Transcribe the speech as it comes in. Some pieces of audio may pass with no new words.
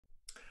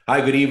Hi,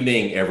 good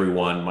evening,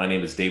 everyone. My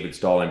name is David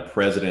Stahl. I'm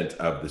president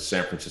of the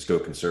San Francisco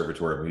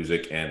Conservatory of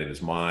Music, and it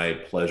is my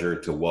pleasure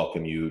to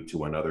welcome you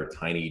to another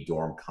Tiny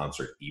Dorm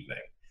concert evening.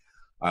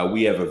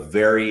 We have a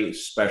very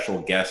special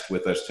guest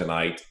with us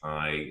tonight.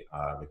 I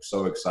am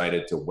so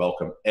excited to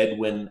welcome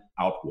Edwin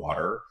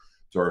Outwater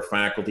to our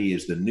faculty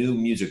as the new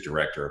music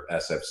director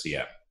of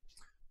SFCM.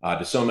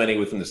 To so many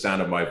within the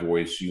sound of my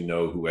voice, you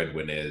know who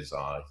Edwin is.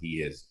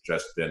 He has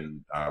just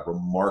been a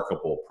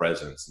remarkable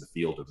presence in the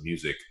field of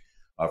music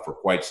for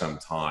quite some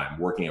time,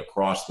 working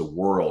across the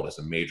world as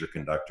a major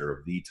conductor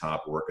of the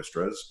top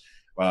orchestras.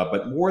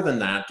 But more than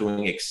that,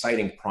 doing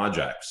exciting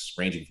projects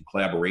ranging from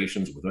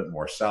collaborations with Wynton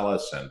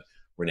Marsalis and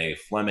Renee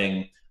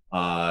Fleming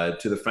to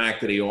the fact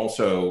that he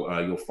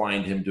also, you'll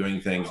find him doing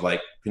things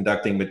like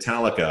conducting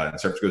Metallica and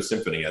San Francisco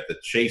Symphony at the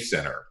Chase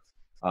Center.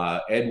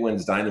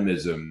 Edwin's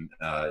dynamism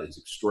is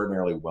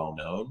extraordinarily well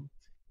known.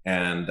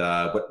 And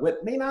but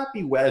what may not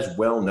be as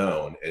well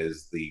known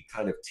is the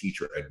kind of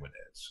teacher Edwin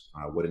is.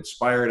 What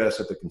inspired us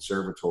at the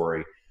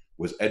conservatory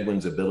was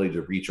Edwin's ability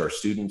to reach our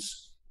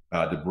students,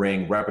 to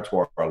bring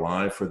repertoire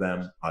alive for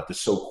them, to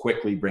so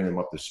quickly bring them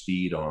up to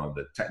speed on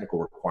the technical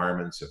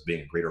requirements of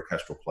being a great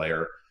orchestral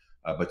player,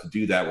 but to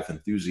do that with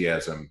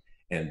enthusiasm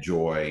and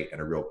joy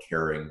and a real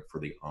caring for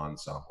the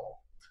ensemble.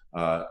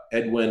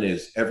 Edwin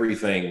is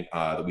everything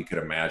that we could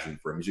imagine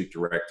for a music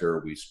director.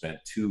 We spent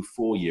 2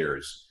 full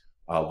years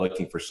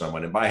looking for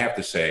someone, and I have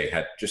to say,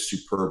 had just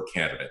superb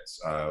candidates.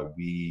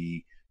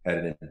 We had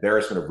an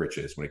embarrassment of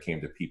riches when it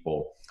came to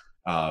people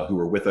who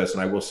were with us,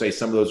 and I will say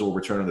some of those will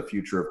return in the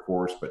future, of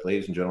course. But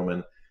ladies and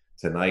gentlemen,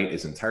 tonight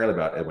is entirely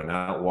about Edwin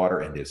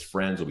Outwater, and his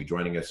friends will be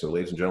joining us. So,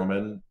 ladies and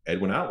gentlemen,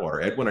 Edwin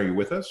Outwater. Edwin, are you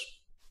with us?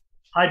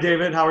 Hi,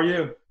 David. How are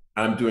you?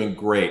 I'm doing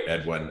great,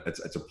 Edwin.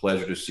 It's a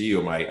pleasure to see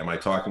you. Am I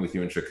talking with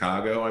you in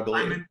Chicago, I I'm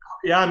believe? in,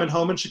 yeah, I'm at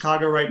home in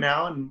Chicago right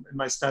now in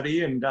my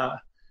study, and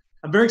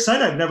I'm very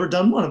excited. I've never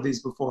done one of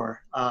these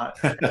before.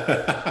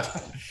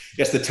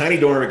 Yes, the tiny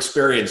dorm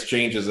experience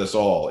changes us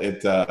all.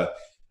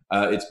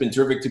 It's been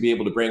terrific to be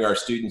able to bring our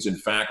students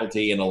and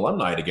faculty and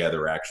alumni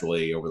together,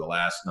 actually, over the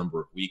last number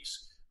of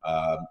weeks.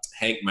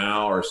 Hank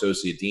Mao, our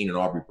Associate Dean, and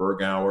Aubrey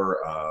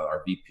Bergauer,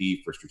 our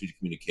VP for Strategic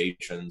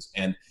Communications,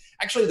 and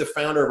actually the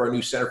founder of our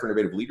new Center for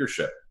Innovative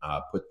Leadership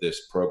put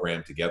this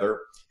program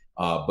together.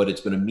 But it's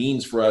been a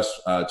means for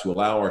us to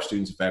allow our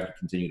students and faculty to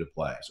continue to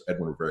play. So,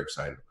 Edwin, we're very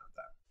excited about that.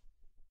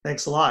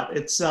 Thanks a lot.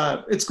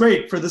 It's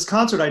great for this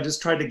concert. I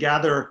just tried to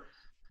gather.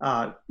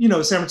 San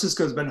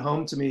Francisco has been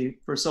home to me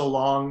for so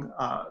long,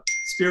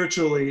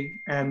 spiritually,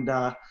 and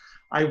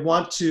I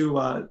want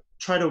to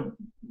try to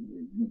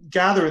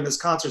gather in this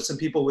concert some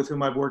people with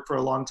whom I've worked for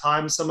a long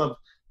time. Some of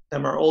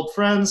them are old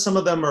friends. Some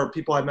of them are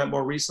people I met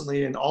more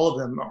recently, and all of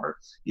them are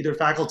either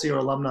faculty or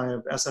alumni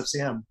of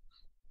SFCM.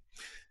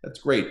 That's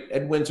great.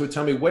 Edwin, so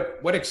tell me,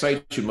 what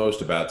excites you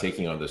most about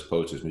taking on this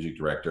post as music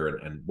director,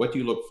 and what do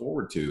you look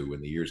forward to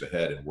in the years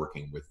ahead in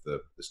working with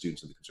the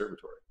students in the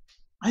conservatory?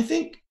 I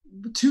think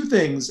two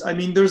things. I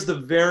mean, there's the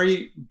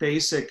very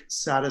basic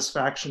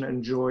satisfaction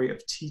and joy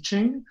of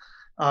teaching.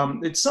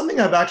 It's something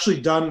I've actually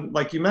done,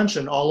 like you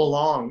mentioned, all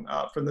along.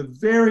 From the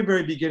very,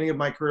 very beginning of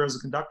my career as a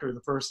conductor, the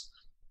first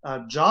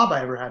job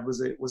I ever had was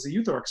a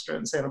youth orchestra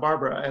in Santa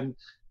Barbara. And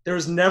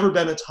there's never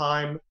been a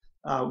time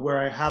where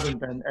I haven't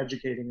been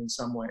educating in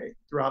some way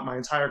throughout my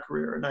entire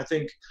career. And I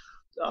think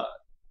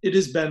it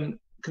has been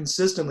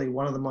consistently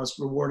one of the most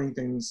rewarding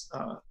things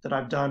that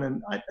I've done.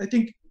 And I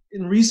think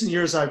in recent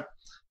years, I've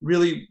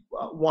really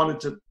wanted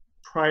to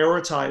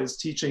prioritize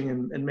teaching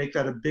and make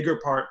that a bigger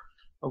part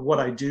of what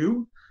I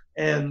do.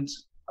 And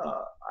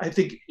I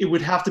think it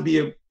would have to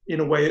be in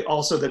a way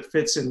also that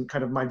fits in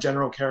kind of my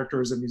general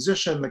character as a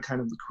musician, the kind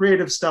of the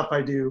creative stuff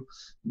I do,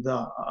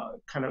 the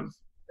kind of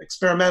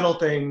experimental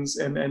things.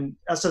 And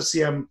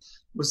SFCM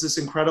was this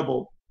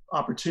incredible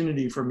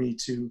opportunity for me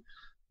to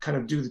kind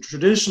of do the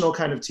traditional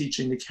kind of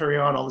teaching, to carry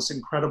on all this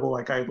incredible,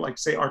 like I like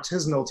to say,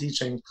 artisanal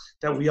teaching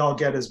that we all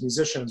get as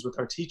musicians with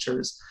our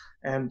teachers,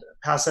 and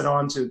pass that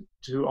on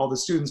to all the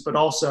students, but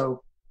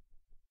also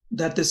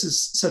that this is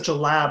such a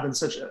lab and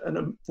such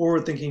a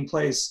forward-thinking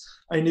place.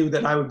 I knew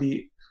that I would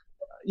be,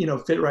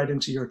 fit right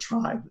into your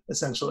tribe,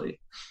 essentially.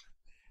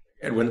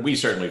 And when we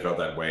certainly felt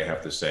that way, I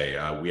have to say,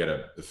 we had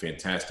a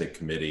fantastic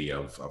committee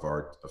of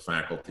our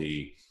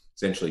faculty,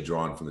 essentially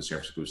drawn from the San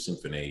Francisco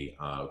Symphony,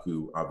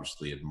 who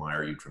obviously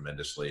admire you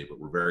tremendously, but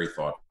were very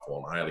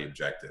thoughtful and highly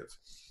objective.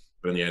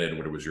 But in the end,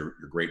 it was your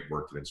great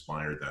work that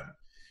inspired them.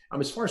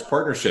 As far as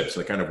partnerships,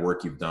 the kind of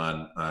work you've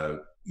done,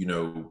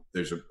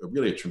 there's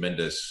really a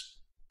tremendous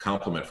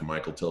compliment from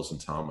Michael Tilson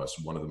Thomas,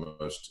 one of the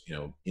most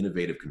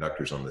innovative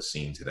conductors on the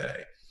scene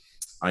today.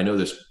 I know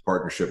this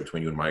partnership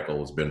between you and Michael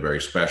has been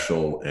very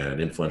special and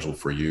influential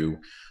for you.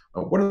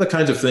 What are the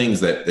kinds of things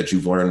that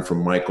you've learned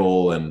from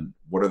Michael, and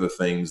what are the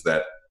things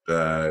that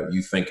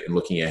you think, in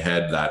looking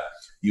ahead, that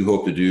you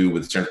hope to do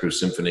with the San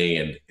Francisco Symphony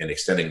and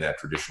extending that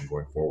tradition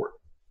going forward?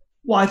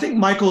 Well, I think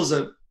Michael's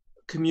a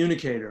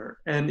communicator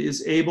and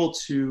is able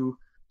to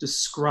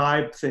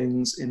describe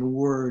things in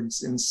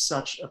words in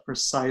such a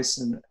precise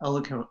and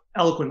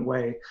eloquent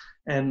way.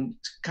 and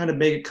kind of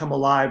make it come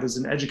alive as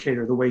an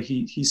educator, the way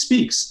he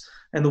speaks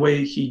and the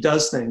way he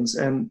does things.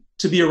 And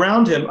to be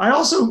around him, I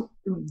also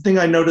thing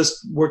I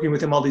noticed working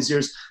with him all these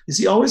years is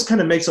he always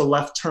kind of makes a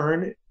left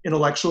turn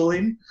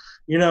intellectually,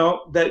 you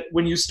know, that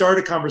when you start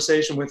a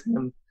conversation with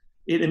him,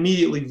 it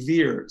immediately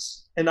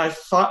veers. And I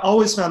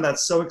always found that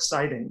so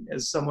exciting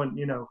as someone,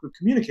 you know, who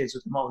communicates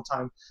with him all the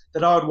time,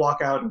 that I would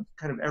walk out and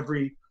kind of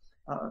every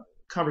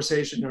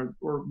conversation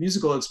or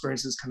musical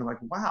experience is kind of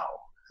like, wow,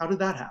 how did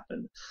that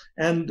happen?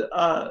 And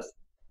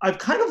I've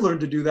kind of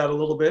learned to do that a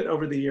little bit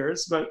over the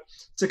years, but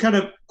to kind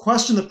of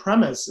question the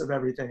premise of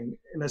everything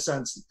in a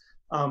sense.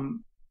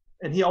 And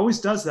he always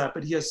does that,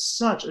 but he has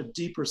such a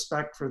deep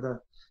respect for the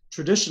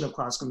tradition of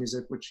classical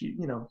music, which he,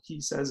 you know,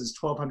 he says is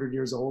 1,200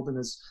 years old and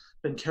has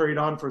been carried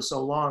on for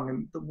so long.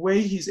 And the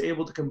way he's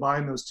able to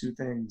combine those two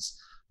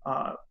things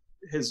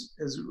has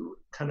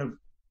kind of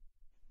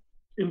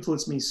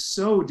influenced me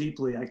so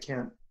deeply. I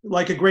can't,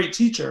 like a great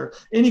teacher,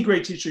 any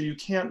great teacher, you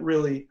can't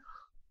really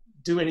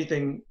do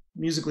anything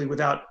musically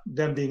without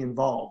them being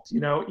involved, you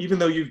know, even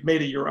though you've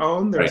made it your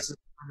own, there's this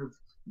kind of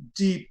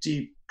deep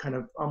kind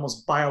of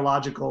almost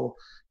biological,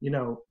 you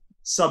know,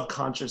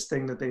 subconscious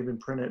thing that they've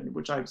imprinted,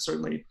 which I've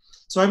certainly,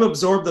 so I've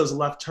absorbed those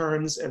left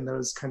turns and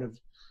those kind of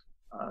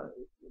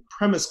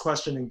premise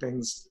questioning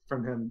things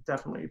from him,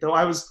 definitely. Though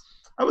I was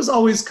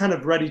always kind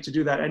of ready to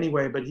do that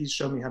anyway, but he's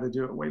shown me how to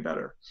do it way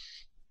better.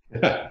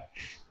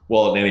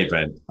 Well, in any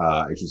event,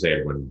 I should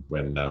say when we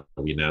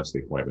announced the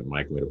appointment,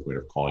 Mike made a point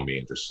of calling me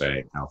and just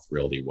saying how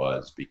thrilled he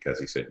was, because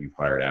he said you've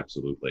hired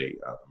absolutely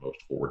the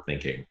most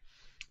forward-thinking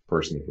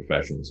person in the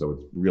profession. So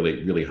it's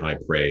really, really high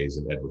praise,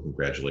 and Edward,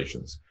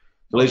 congratulations.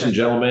 So, ladies and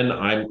gentlemen,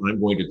 I'm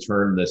going to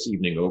turn this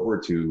evening over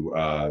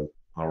to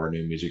our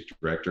new music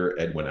director,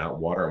 Edwin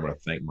Outwater. I want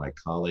to thank my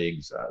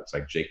colleagues. It's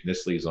like Jake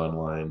Nissly's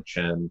online,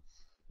 Chen,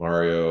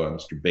 Mario,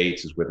 Mr.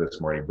 Bates is with us,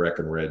 Marnie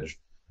Breckenridge.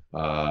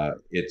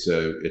 It's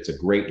a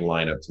great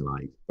lineup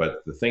tonight,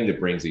 but the thing that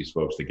brings these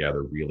folks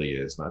together really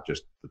is not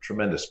just the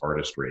tremendous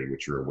artistry,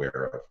 which you're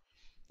aware of,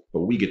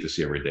 but we get to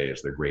see every day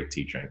is their great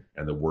teaching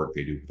and the work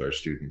they do with our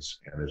students.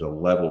 And there's a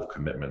level of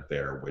commitment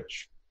there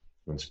which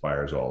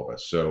inspires all of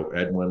us. So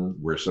Edwin,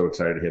 we're so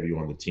excited to have you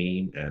on the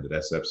team and at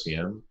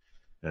SFCM,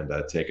 and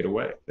take it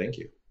away. Thank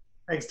you.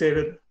 Thanks,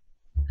 David.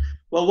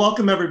 Well,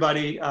 welcome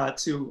everybody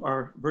to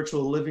our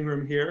virtual living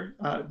room here.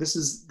 This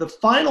is the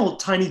final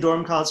Tiny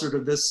Dorm concert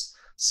of this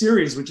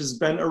series, which has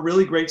been a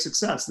really great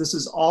success. This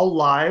is all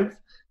live,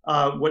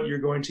 what you're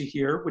going to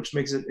hear, which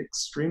makes it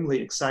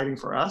extremely exciting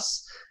for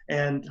us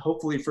and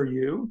hopefully for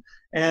you.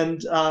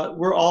 And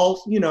we're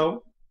all, you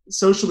know,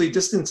 socially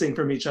distancing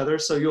from each other.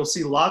 So you'll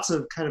see lots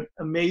of kind of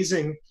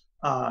amazing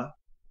kind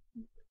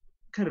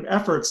of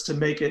efforts to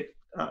make it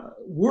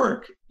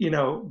work, you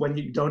know, when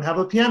you don't have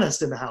a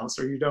pianist in the house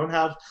or you don't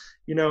have,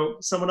 you know,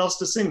 someone else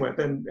to sing with.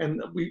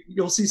 And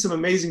you'll see some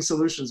amazing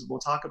solutions. We'll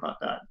talk about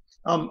that.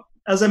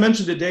 As I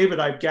mentioned to David,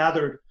 I've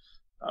gathered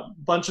a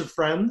bunch of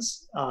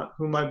friends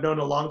whom I've known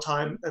a long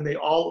time, and they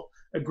all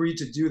agreed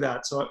to do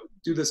that. So I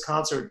do this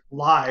concert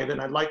live, and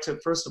I'd like to,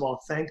 first of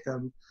all, thank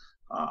them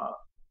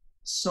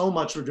so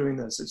much for doing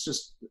this. It's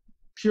just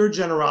pure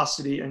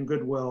generosity and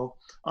goodwill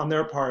on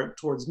their part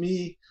towards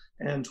me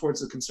and towards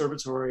the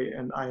conservatory,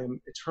 and I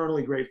am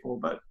eternally grateful.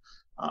 But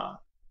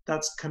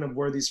that's kind of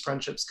where these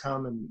friendships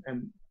come,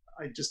 and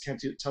I just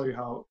can't tell you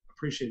how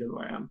appreciative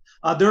I am.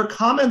 There are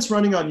comments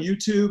running on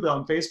YouTube,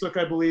 on Facebook,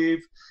 I believe,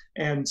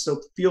 and so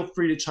feel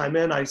free to chime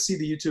in. I see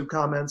the YouTube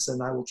comments,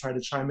 and I will try to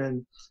chime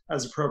in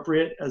as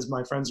appropriate as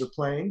my friends are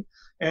playing.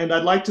 And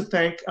I'd like to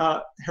thank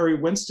Harry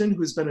Winston,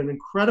 who's been an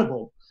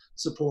incredible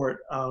support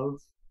of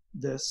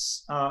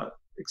this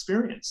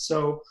experience.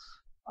 So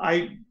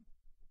I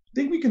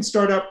think we can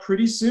start out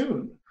pretty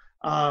soon.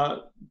 I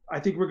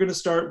think we're going to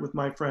start with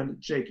my friend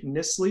Jake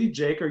Nissly.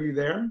 Jake, are you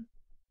there?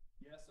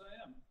 Yes,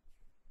 I am.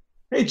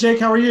 Hey, Jake,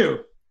 how are you?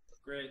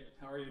 Great.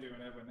 How are you doing,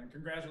 Edwin? And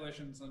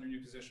congratulations on your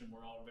new position.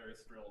 We're all very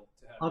thrilled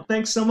to have you.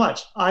 Thanks so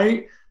much.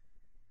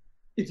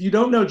 If you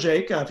don't know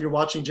Jake, if you're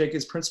watching, Jake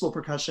is principal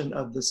percussion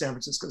of the San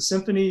Francisco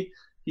Symphony.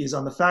 He is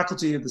on the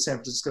faculty of the San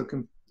Francisco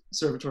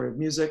Conservatory of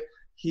Music.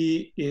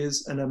 He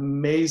is an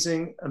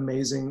amazing,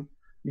 amazing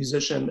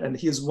musician, and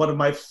he is one of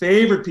my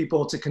favorite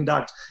people to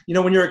conduct. You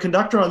know, when you're a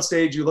conductor on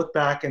stage, you look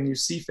back and you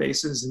see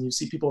faces and you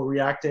see people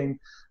reacting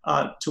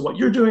to what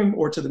you're doing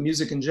or to the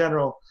music in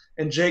general.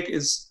 And Jake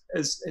is,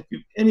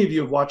 if any of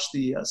you have watched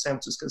the San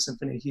Francisco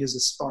Symphony, he is a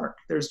spark.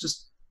 There's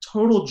just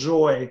total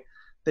joy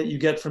that you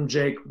get from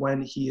Jake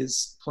when he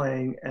is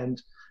playing,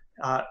 and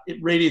it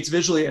radiates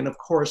visually and of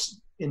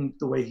course in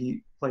the way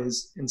he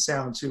plays in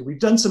sound too. We've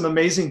done some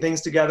amazing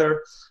things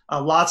together,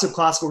 lots of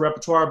classical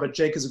repertoire, but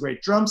Jake is a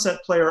great drum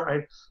set player.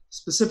 I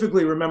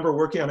specifically remember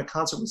working on a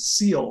concert with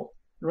Seal.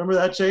 Remember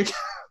that, Jake?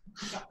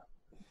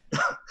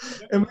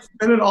 And we've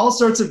been in all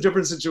sorts of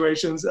different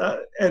situations.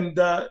 And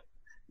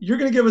you're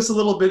gonna give us a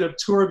little bit of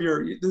tour of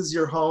this is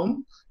your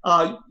home.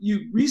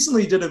 You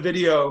recently did a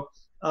video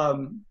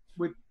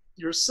with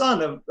your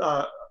son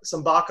of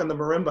some Bach on the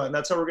marimba, and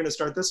that's how we're gonna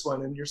start this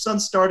one. And your son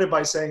started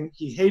by saying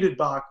he hated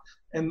Bach.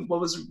 And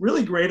what was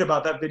really great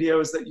about that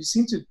video is that you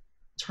seem to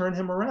turn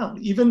him around.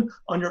 Even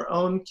on your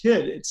own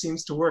kid, it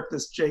seems to work,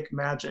 this Jake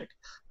magic.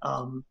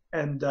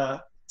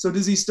 So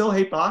does he still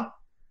hate Bach?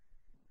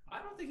 I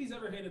don't think he's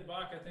ever hated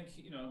Bach. I think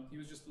he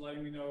was just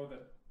letting me know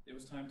that it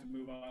was time to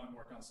move on and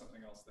work on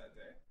something else that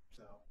day.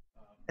 So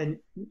and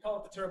we call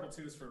it the terrible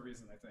twos for a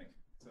reason, I think.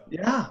 So.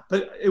 Yeah,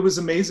 but it was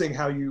amazing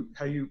how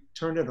you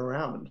turned it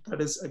around.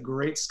 That is a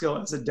great skill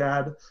as a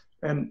dad,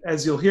 and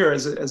as you'll hear,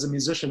 as a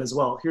musician as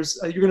well. Here's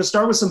you're going to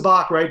start with some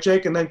Bach, right,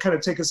 Jake, and then kind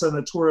of take us on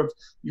a tour of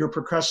your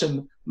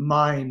percussion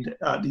mind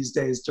these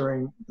days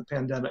during the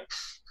pandemic.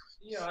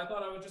 Yeah, I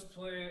thought I would just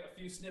play a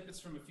few snippets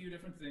from a few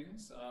different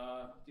things,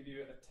 give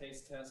you a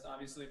taste test.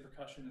 Obviously,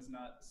 percussion is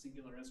not a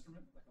singular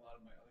instrument like a lot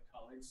of my other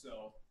colleagues,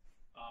 so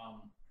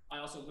I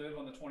also live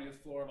on the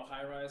 20th floor of a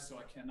high-rise, so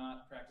I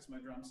cannot practice my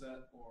drum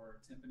set or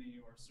timpani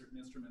or certain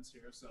instruments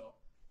here. So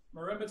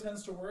marimba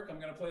tends to work. I'm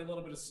going to play a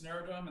little bit of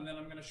snare drum, and then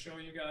I'm going to show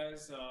you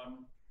guys,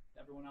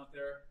 everyone out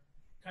there,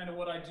 kind of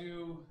what I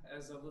do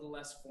as a little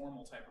less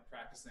formal type of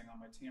practicing on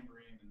my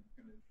tambourine, and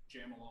going to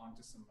jam along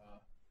to some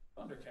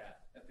Thundercat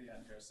at the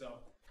end here. So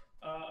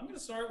I'm going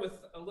to start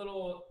with a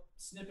little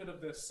snippet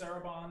of the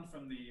Sarabande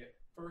from the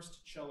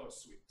first cello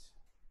suite.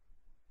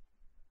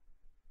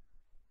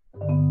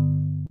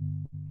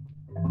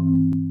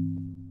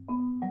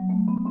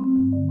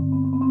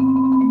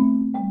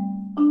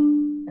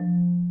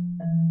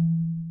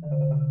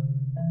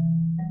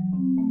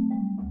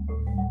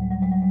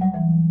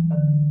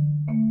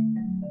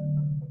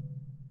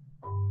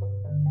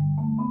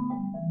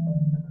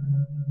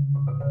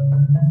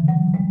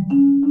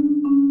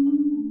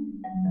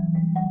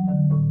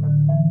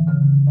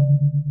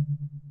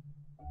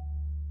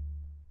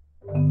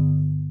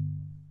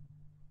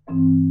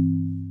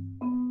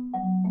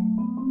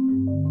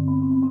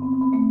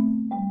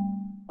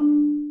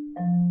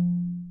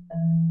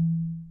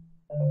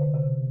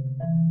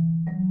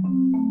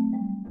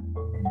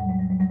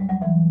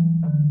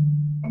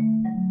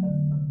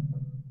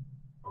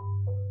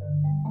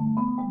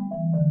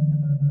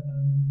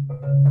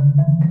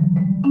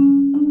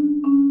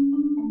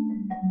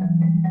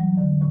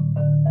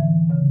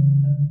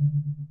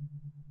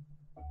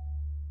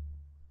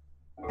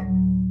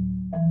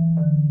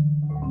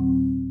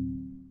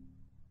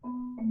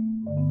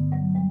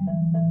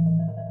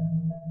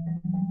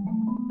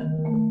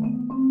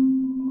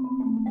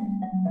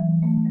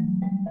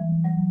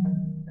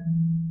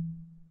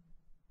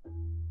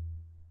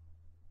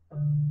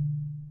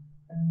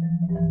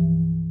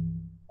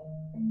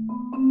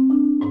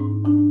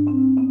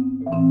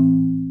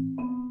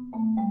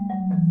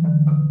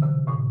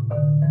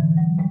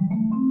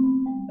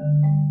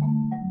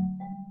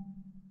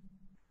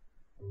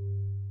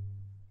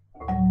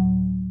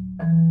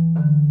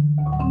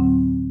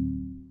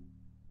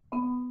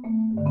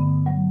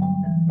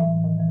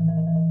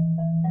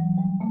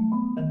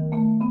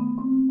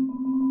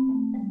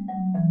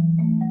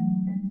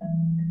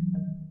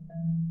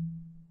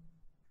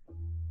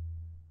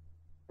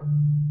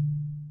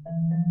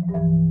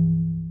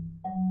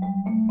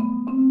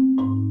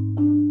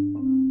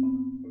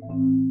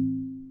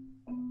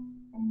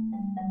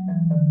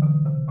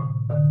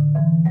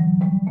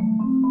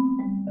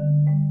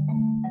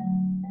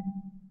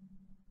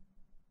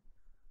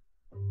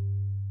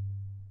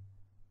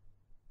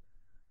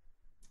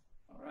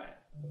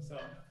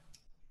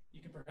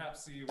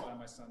 See why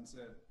my son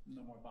said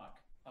no more Bach.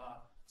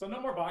 So no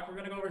more Bach. We're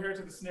going to go over here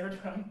to the snare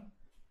drum.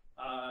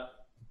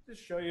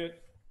 Just show you.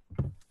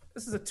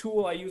 This is a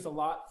tool I use a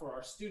lot for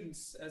our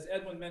students. As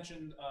Edwin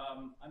mentioned,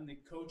 I'm the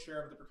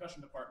co-chair of the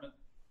percussion department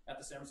at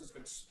the San Francisco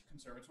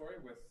Conservatory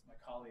with my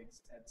colleagues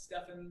Ted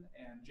Steffen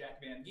and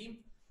Jack Van Giem.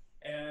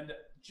 And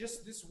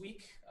just this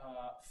week,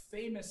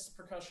 famous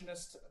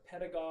percussionist,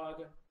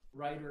 pedagogue,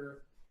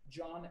 writer,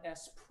 John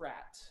S.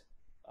 Pratt,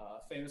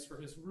 famous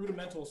for his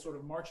rudimental sort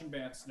of marching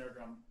band snare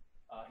drum,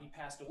 he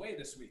passed away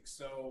this week.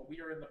 So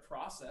we are in the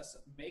process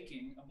of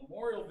making a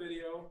memorial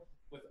video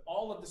with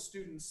all of the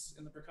students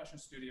in the percussion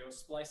studio,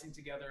 splicing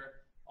together,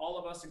 all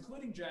of us,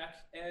 including Jack,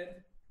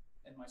 Ed,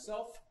 and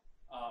myself,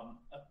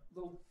 a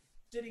little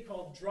ditty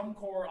called Drum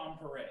Corps on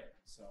Parade.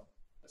 So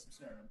that's some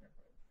snare drum here.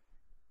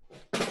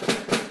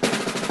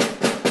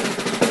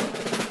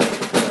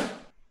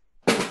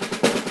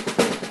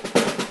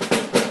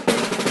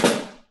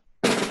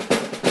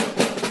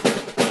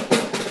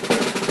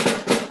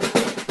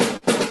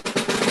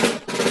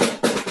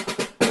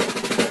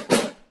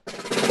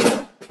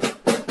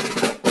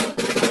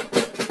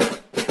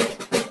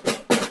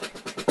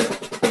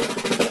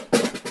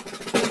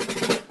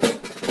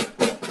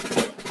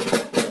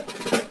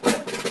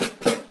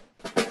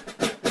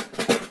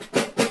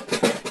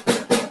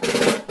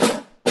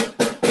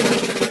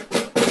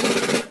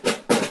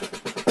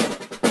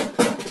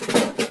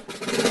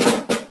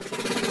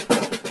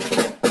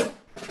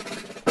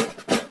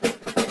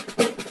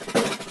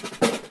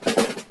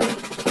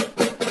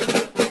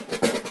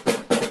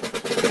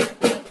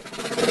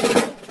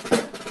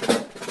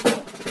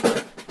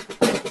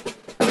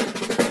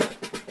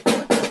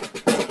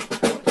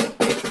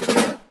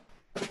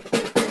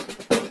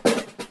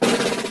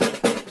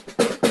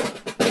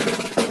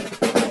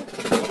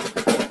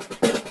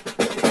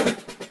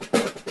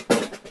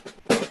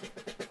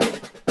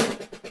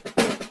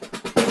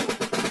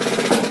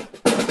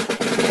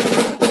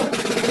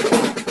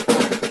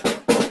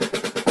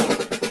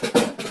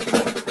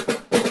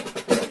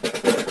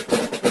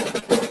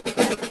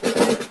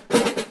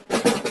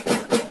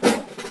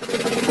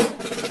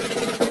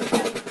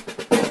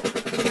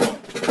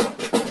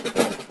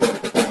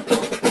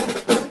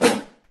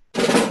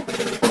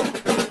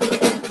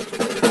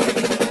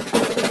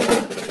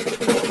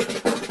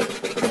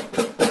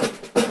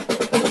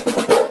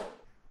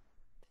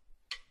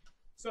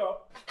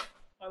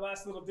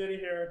 last little ditty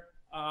here.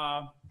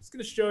 Just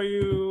going to show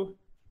you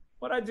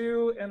what I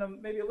do in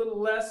maybe a little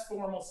less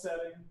formal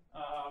setting.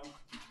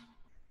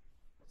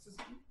 This is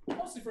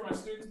mostly for my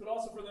students, but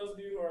also for those of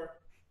you who are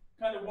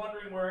kind of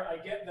wondering where I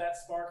get that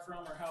spark from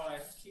or how I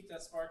keep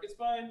that spark. It's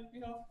by,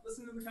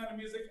 listening to the kind of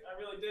music I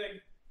really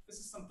dig. This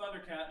is some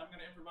Thundercat, and I'm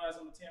going to improvise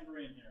on the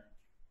tambourine here.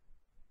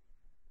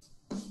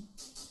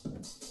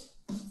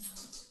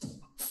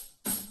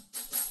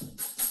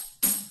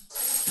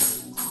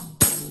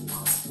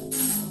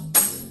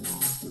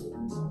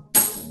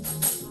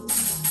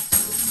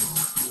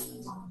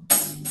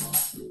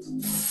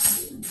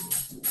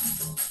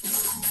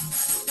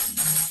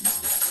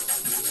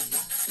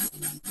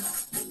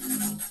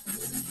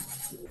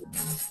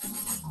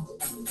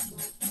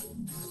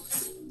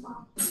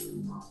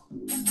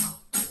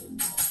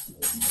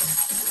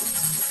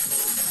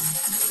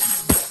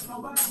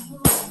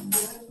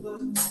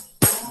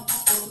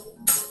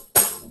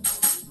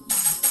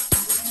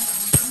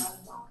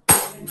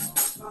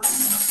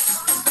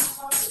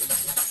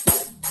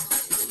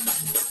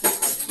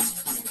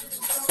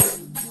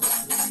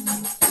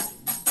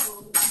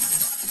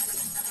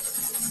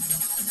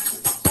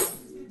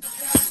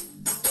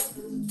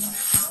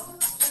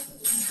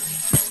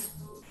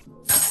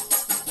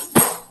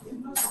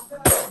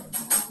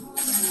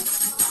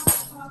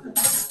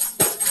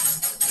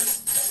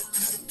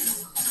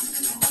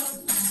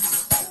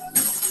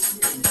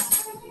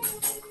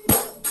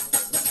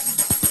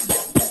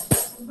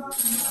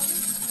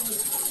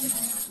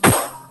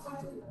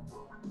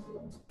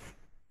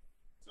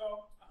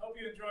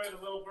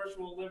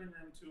 Virtual living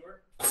room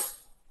tour. I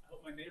hope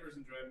my neighbors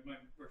enjoyed my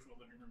virtual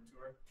living room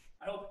tour.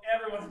 I hope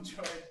everyone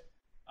enjoyed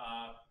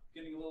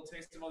getting a little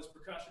taste of all these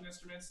percussion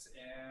instruments,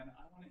 and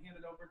I want to hand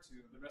it over to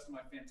the rest of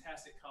my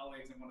fantastic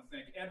colleagues. I want to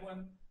thank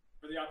Edwin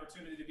for the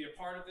opportunity to be a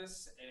part of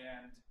this,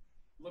 and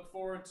look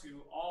forward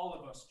to all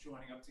of us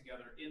joining up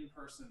together in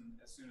person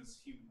as soon as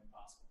humanly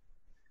possible.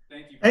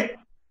 Thank you. Hey,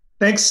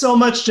 thanks so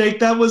much, Jake.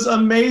 That was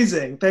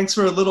amazing. Thanks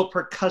for a little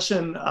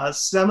percussion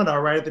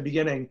seminar right at the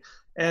beginning.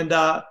 And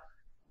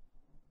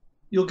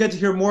you'll get to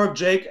hear more of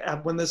Jake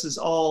when this is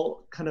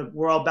all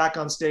we're all back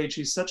on stage.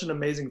 He's such an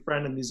amazing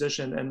friend and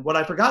musician. And what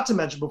I forgot to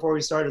mention before we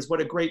start is what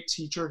a great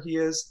teacher he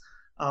is.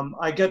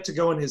 I get to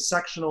go in his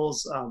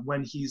sectionals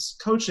when he's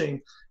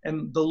coaching,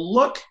 and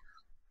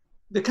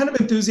the kind of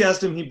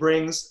enthusiasm he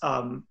brings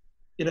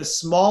in a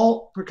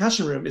small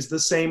percussion room is the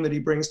same that he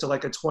brings to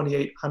like a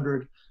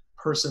 2,800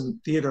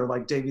 person theater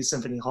like Davies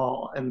Symphony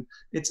Hall. And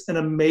it's an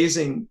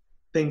amazing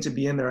thing to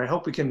be in there. I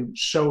hope we can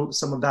show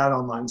some of that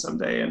online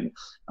someday.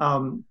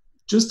 And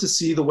just to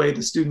see the way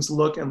the students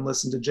look and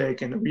listen to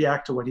Jake and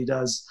react to what he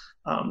does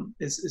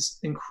is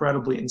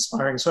incredibly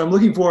inspiring. So I'm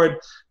looking forward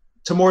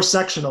to more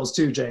sectionals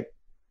too, Jake.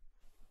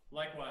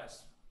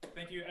 Likewise.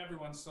 Thank you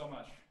everyone so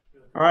much.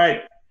 All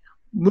right,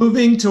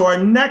 moving to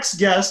our next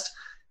guest.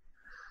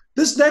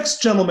 This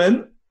next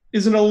gentleman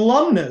is an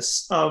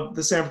alumnus of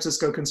the San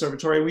Francisco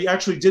Conservatory. We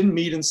actually didn't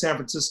meet in San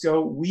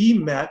Francisco. We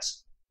met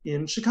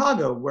in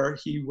Chicago, where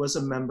he was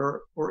a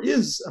member, or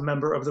is a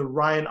member, of the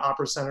Ryan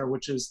Opera Center,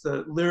 which is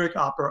the lyric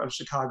opera of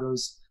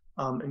Chicago's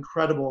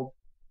incredible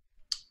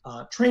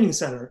training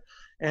center.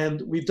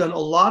 And we've done a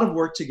lot of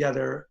work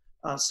together,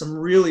 some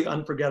really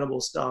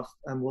unforgettable stuff,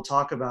 and we'll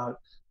talk about.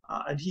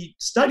 And he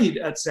studied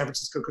at San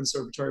Francisco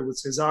Conservatory with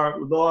Cesar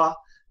Ulloa.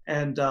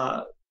 And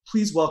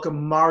please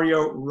welcome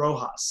Mario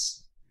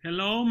Rojas.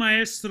 Hello,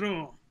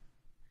 maestro.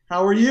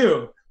 How are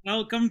you?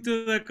 Welcome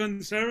to the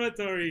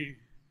conservatory.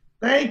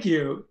 Thank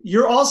you.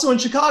 You're also in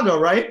Chicago,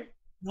 right?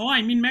 No,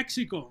 I'm in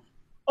Mexico.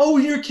 Oh,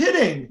 you're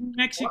kidding.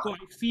 Mexico. Wow.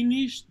 I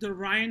finished the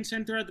Ryan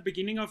Center at the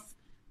beginning of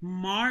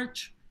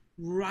March,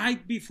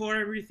 right before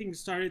everything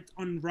started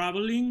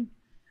unraveling.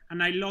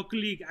 And I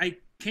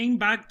came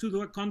back to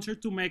do a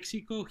concert to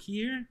Mexico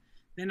here.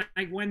 Then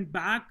I went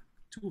back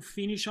to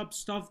finish up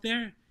stuff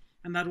there.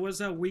 And that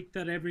was a week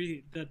that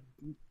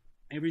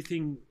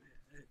everything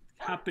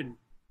happened.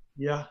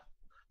 Yeah.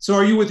 So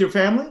are you with your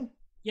family?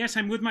 Yes,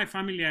 I'm with my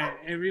family.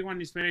 Everyone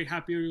is very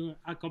happy.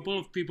 A couple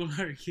of people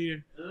are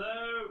here.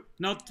 Hello.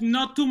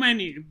 Not too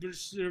many.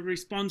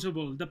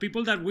 Responsible. The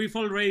people that we've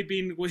already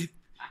been with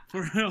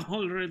for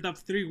already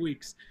 3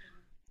 weeks.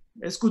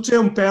 Escuché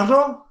un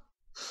perro?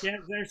 Yes,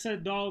 there's a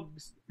dog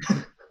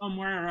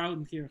somewhere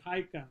around here.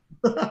 Haika.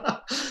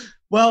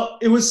 Well,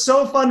 it was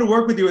so fun to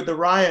work with you at the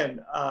Ryan,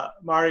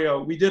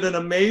 Mario. We did an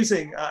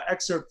amazing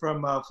excerpt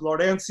from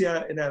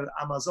Florencia in el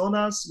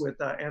Amazonas with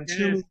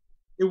Antuni. Yes.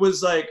 It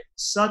was like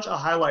such a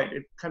highlight.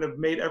 It kind of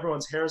made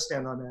everyone's hair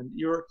stand on end.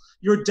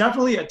 You're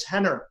definitely a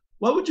tenor.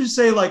 What would you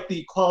say like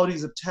the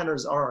qualities of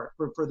tenors are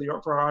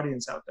for our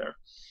audience out there?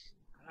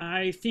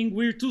 I think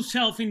we're too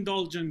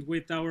self-indulgent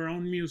with our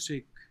own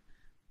music.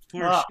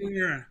 For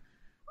sure.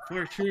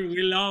 For sure.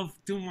 We love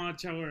too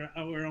much our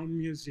own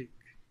music.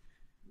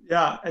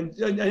 Yeah, and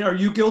are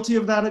you guilty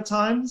of that at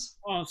times?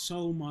 Oh,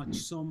 so much,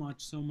 so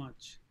much, so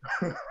much.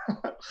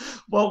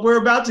 Well, we're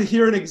about to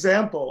hear an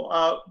example.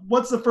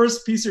 What's the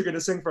first piece you're going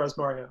to sing for us,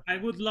 Mario? I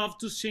would love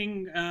to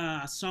sing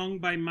a song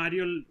by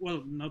Mario,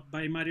 well, not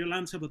by Mario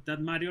Lanza, but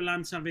that Mario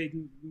Lanza made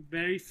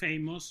very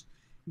famous,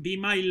 Be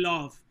My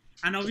Love.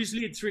 And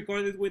obviously it's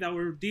recorded with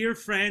our dear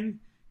friend,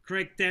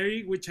 Craig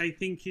Terry, which I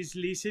think he's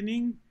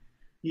listening.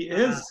 He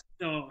is.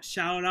 So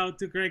shout out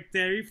to Craig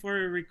Terry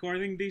for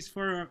recording this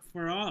for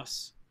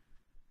us.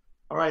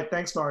 All right,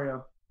 thanks,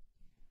 Mario.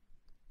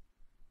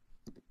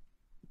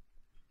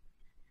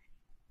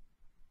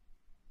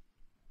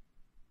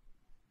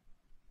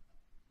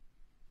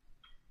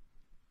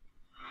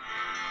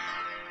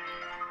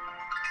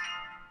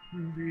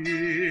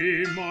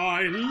 Be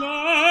my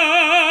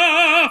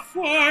love,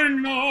 for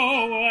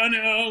no one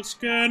else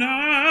can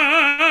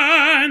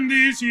end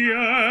this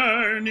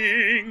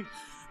yearning,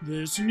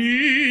 this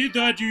need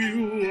that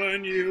you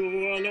and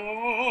you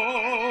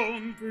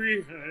alone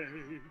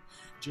create.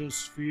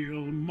 Just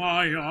feel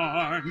my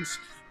arms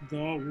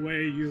the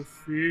way you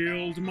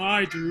filled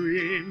my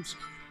dreams,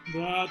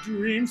 the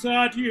dreams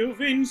that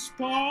you've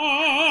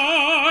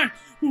inspired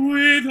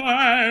with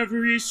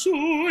every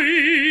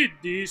sweet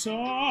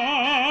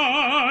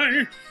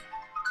desire.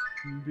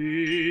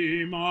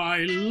 Be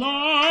my love,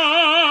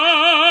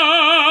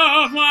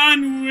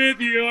 and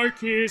with your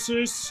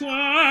kisses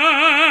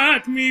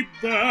set me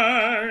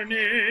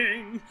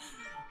burning.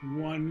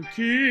 One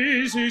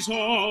kiss is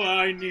all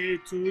I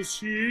need to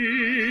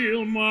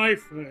seal my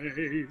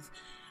faith,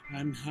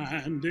 and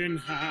hand in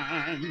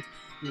hand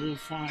we'll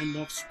find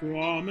love's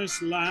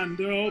promised land.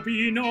 There'll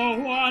be no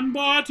one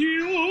but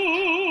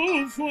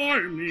you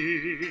for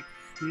me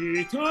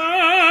eternally.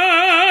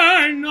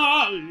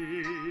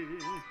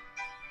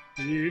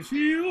 If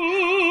you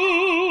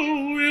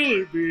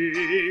will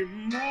be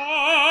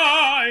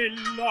my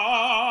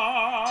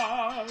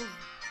love.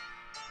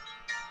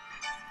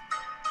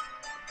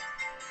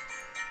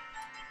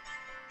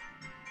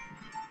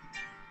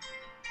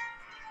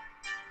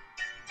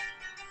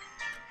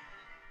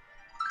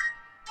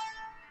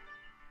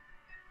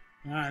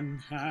 And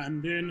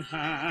hand in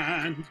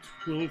hand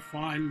we'll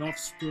find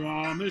love's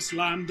promised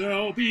land.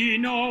 There'll be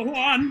no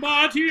one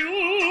but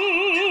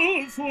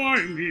you for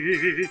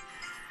me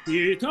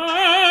eternally.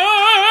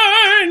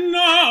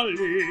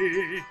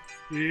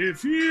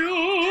 If you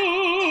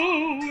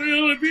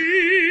will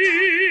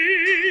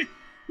be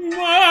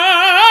my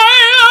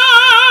love.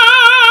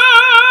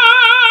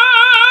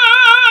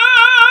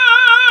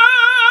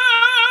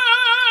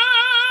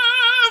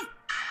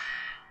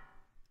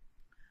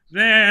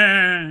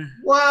 There.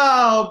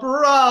 Wow,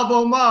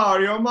 bravo,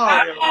 Mario,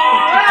 Mario. There's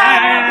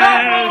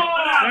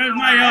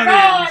my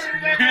audience.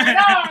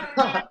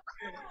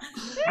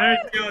 There's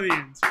the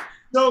audience.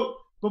 So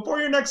before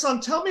your next song,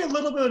 tell me a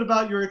little bit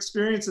about your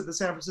experience at the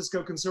San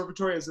Francisco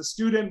Conservatory as a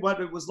student, what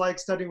it was like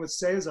studying with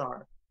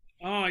Cesar.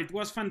 Oh, it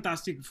was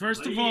fantastic.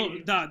 First of all,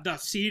 the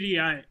city,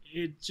 I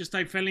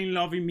fell in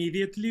love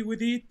immediately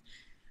with it.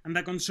 And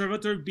the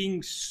conservatory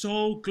being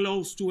so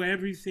close to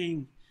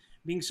everything,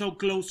 being so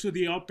close to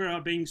the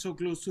opera, being so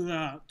close to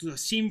the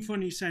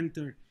symphony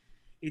center.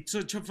 It's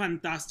such a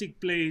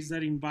fantastic place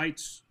that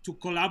invites to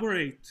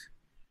collaborate,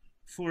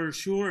 for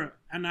sure.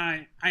 And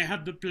I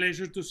had the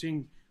pleasure to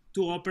sing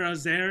 2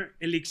 operas there,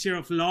 Elixir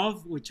of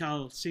Love, which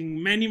I'll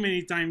sing many,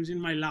 many times in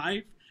my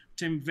life,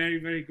 which I'm very,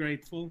 very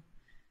grateful.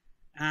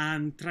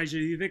 And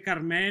Tragédie de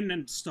Carmen,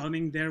 and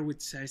studying there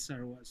with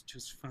Cesar was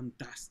just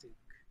fantastic.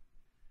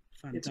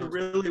 It's a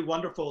really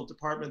wonderful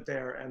department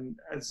there. And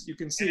as you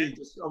can see,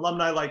 just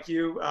alumni like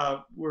you,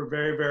 we're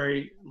very,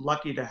 very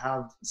lucky to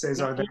have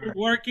Cesar there. We're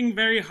working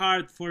very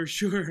hard, for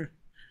sure.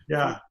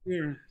 Yeah. For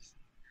sure.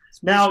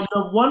 Now, you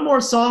have one more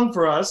song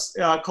for us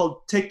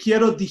called Te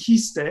Quiero,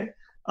 Dijiste.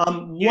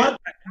 Can you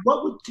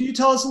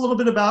tell us a little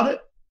bit about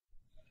it?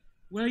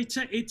 Well,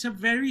 it's a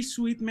very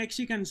sweet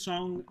Mexican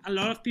song. A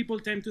lot of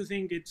people tend to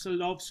think it's a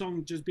love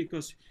song just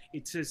because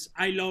it says,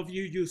 I love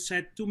you, you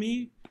said to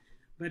me.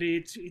 But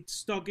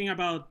it's talking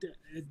about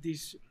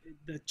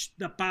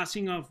the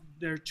passing of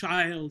their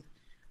child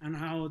and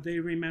how they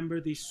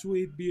remember this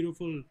sweet,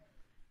 beautiful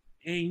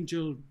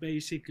angel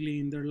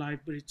basically in their life.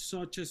 But it's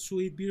such a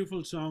sweet,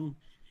 beautiful song.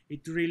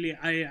 It really,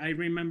 I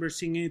remember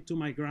singing it to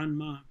my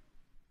grandma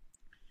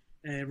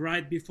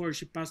right before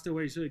she passed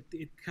away. So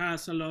it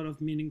has a lot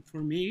of meaning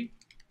for me.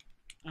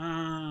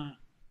 And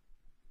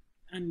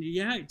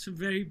yeah, it's a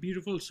very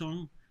beautiful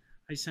song.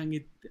 I've sung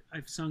it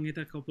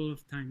a couple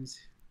of times.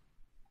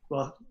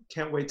 Well,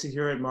 can't wait to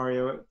hear it,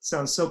 Mario. It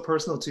sounds so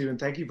personal to you, and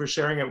thank you for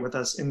sharing it with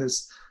us in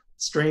this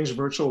strange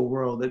virtual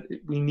world.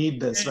 We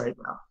need this right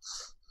now.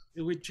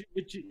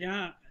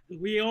 Yeah,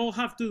 we all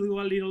have to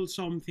do a little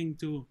something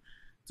to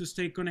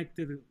stay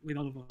connected with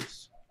all of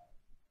us.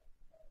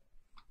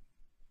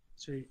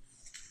 So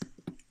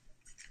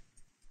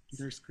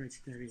there's Craig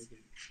Terry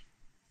again.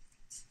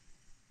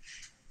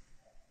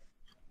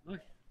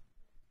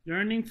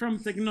 Learning from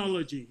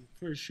technology,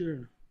 for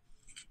sure.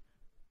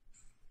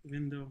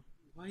 Even though,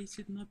 why is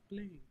it not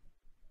playing?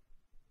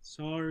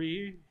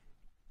 Sorry.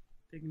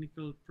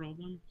 technical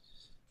problems.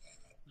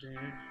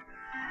 There.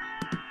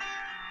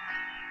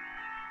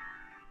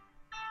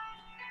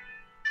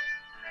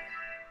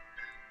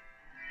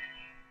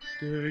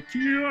 Te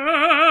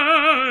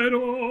quiero,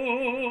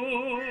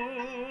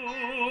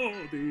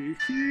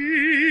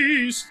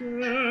 dijiste,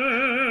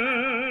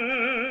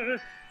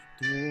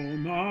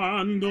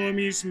 tomando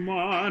mis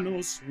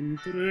manos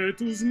entre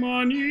tus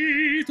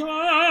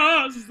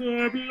manitas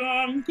de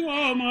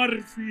blanco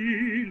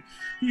marfil,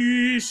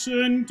 y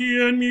sentí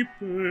en mi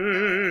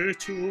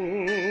pecho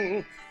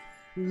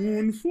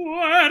un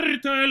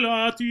fuerte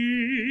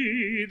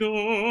latido,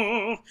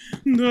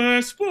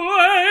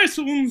 después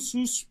un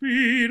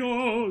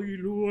suspiro y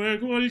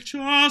luego el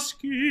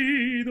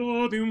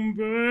chasquido de un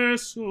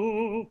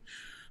beso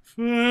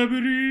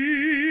febril.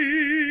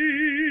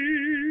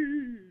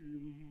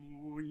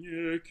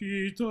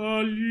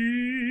 Muñequita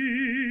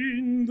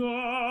linda,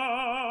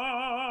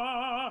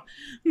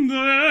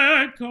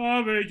 de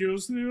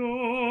cabellos de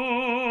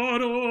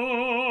oro,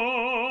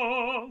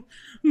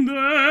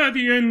 de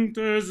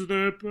dientes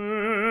de perlas,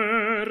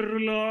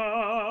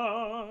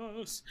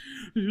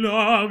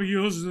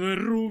 labios de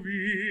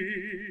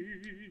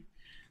rubí.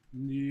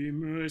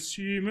 Dime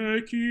si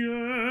me quieres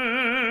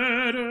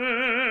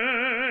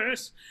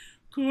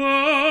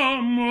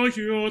como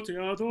yo te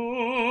adoro,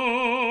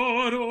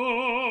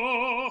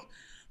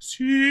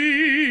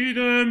 si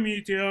de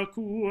mí te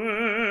acuerdas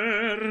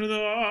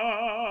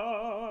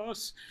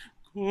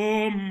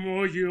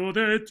como yo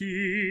de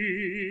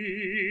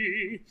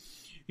ti.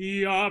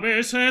 Y a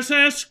veces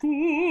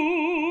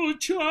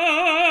escucho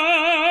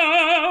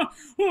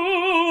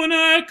un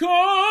eco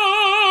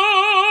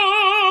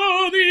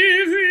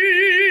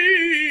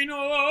divino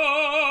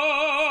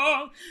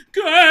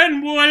que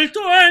envuelto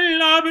en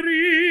la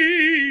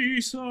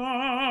brisa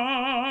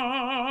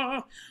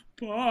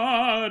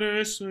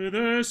parece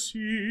decir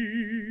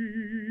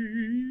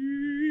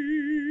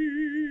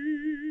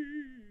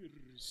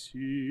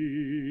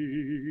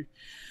sí.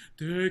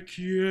 Te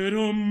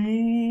quiero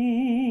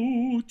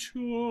mucho,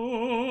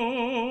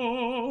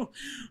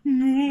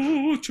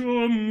 mucho,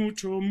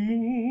 mucho,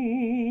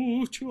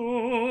 mucho,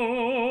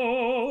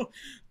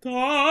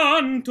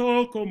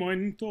 tanto como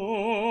entonces,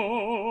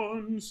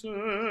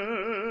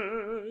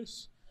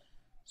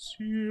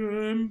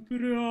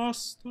 siempre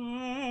hasta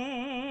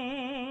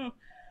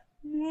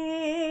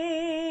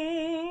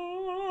morir.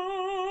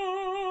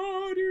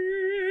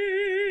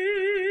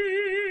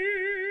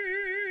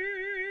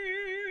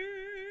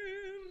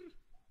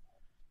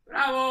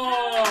 Bravo!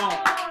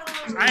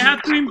 I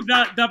had to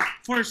that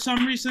for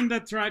some reason the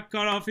track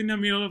cut off in the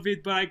middle of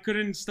it, but I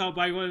couldn't stop.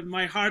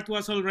 My heart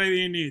was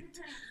already in it.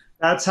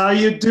 That's how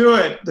you do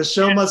it. The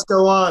show must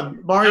go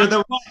on. Mario,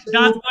 that's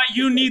why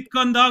you need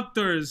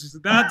conductors.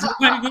 That's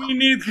why we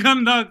need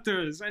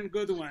conductors and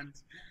good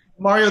ones.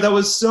 Mario, that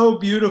was so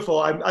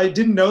beautiful. I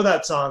didn't know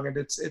that song, and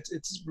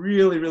it's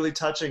really, really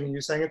touching, and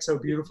you sang it so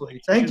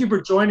beautifully. Thank you for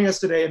joining us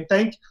today, and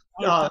thank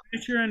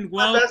pleasure and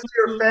welcome to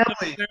your family.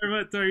 The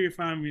Conservatory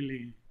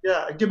family.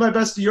 Yeah, give my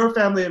best to your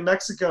family in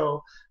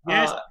Mexico.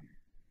 Yes.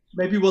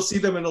 Maybe we'll see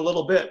them in a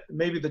little bit.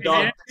 Maybe the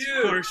dog.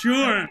 Yes, for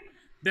sure.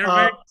 They're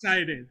very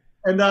excited.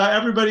 And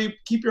everybody,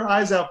 keep your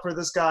eyes out for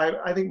this guy.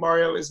 I think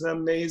Mario is an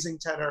amazing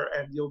tenor,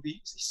 and you'll be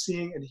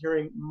seeing and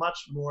hearing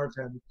much more of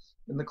him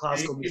in the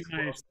classical music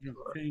world.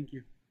 Thank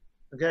you.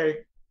 Okay.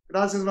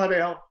 Gracias,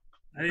 Mario.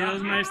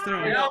 Adios, maestro.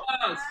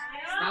 Adios.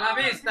 Hasta la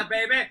vista,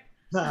 baby.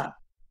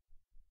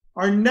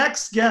 Our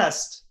next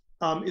guest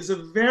is a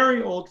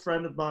very old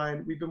friend of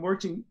mine. We've been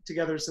working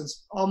together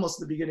since almost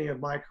the beginning of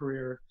my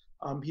career.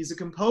 He's a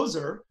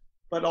composer,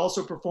 but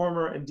also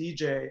performer and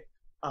DJ.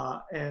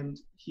 And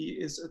he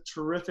is a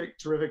terrific,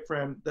 terrific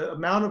friend. The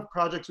amount of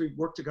projects we've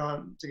worked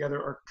on together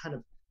are kind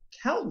of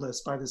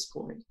countless by this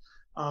point.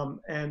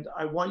 And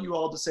I want you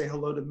all to say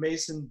hello to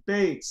Mason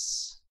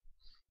Bates.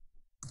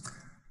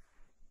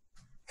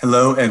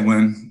 Hello,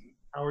 Edwin.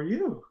 How are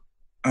you?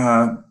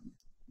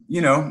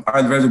 You know,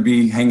 I'd rather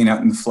be hanging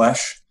out in the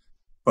flesh,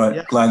 but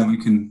yeah. Glad that we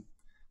can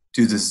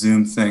do this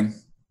Zoom thing.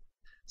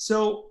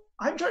 So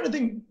I'm trying to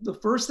think, the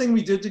first thing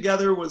we did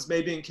together was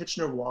maybe in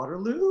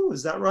Kitchener-Waterloo.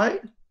 Is that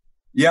right?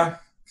 Yeah,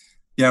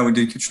 we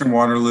did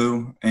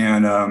Kitchener-Waterloo,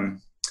 and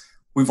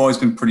we've always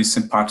been pretty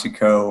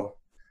simpatico.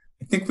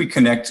 I think we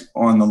connect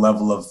on the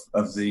level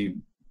of the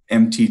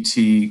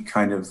MTT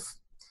kind of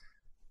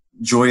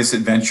joyous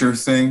adventure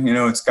thing. You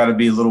know, it's got to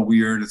be a little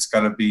weird, it's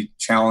got to be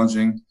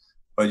challenging,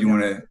 but you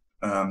want to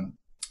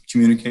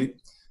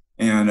communicate.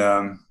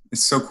 And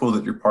it's so cool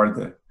that you're part of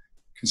the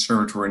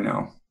conservatory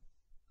now.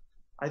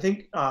 I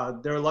think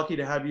they're lucky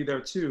to have you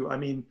there too. I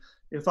mean,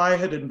 if I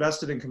had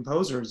invested in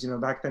composers, you know,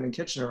 back then in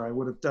Kitchener, I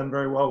would have done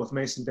very well with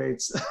Mason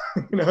Bates,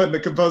 you know, in the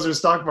composer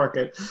stock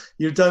market.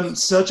 You've done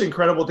such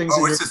incredible things.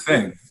 Oh, it's a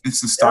thing.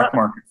 It's the stock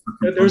market.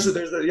 For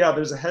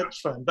there's a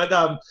hedge fund, but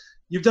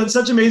you've done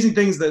such amazing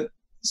things, that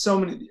so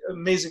many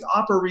amazing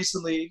opera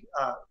recently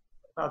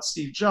about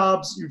Steve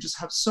Jobs. You just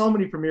have so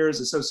many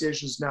premieres,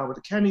 associations now with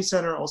the Kennedy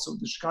Center, also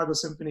with the Chicago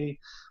Symphony,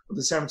 with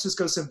the San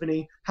Francisco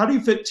Symphony. How do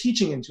you fit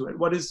teaching into it?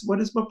 What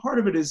part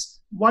of it is,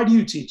 why do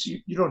you teach?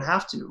 You don't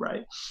have to,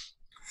 right?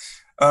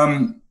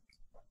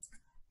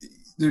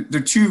 There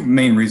are two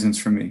main reasons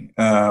for me.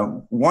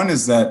 One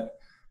is that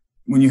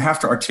when you have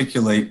to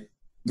articulate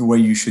the way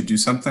you should do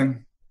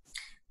something,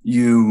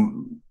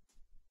 you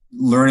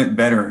learn it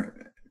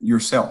better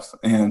yourself.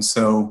 And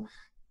so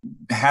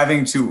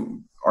having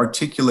to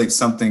articulate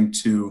something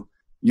to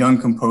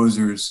young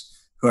composers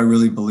who I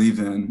really believe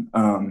in,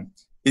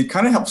 it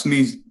kind of helps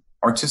me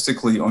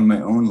artistically on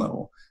my own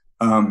level.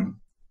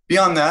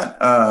 Beyond that,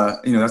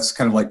 that's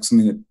kind of like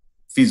something that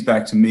feeds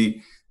back to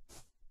me.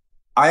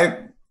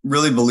 I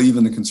really believe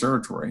in the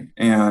conservatory,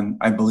 and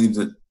I believe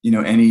that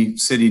any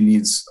city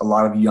needs a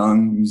lot of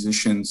young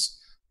musicians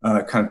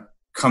kind of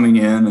coming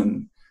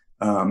in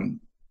and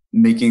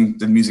making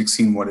the music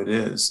scene what it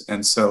is.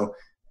 And so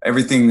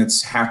everything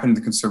that's happened in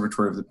the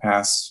conservatory over the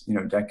past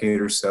decade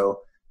or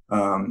so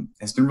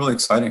has been really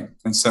exciting.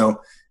 And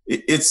so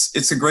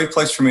it's a great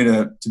place for me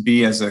to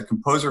be as a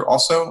composer.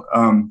 Also,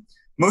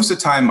 most of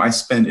the time I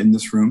spend in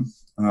this room,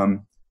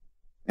 and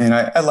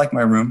I like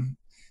my room.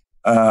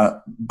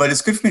 But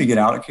it's good for me to get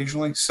out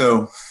occasionally.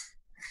 So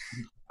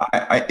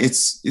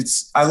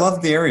I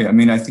love the area. I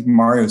mean, I think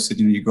Mario said,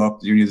 you go up,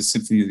 you're near the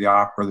symphony, the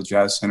opera, the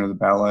jazz center, the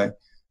ballet,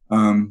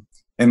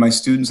 and my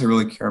students I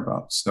really care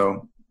about.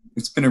 So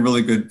it's been a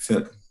really good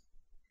fit.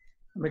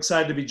 I'm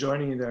excited to be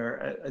joining you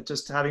there.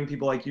 Just having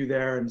people like you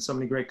there and so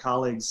many great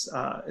colleagues.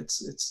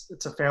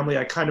 It's a family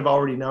I kind of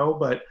already know,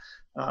 but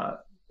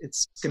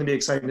it's going to be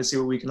exciting to see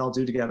what we can all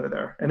do together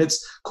there. And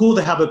it's cool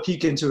to have a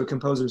peek into a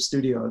composer's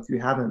studio if you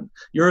haven't.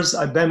 Yours,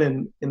 I've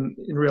been in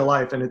real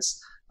life, and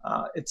it's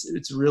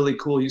really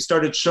cool. You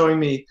started showing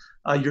me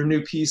your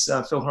new piece,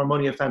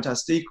 Philharmonia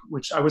Fantastique,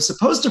 which I was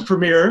supposed to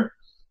premiere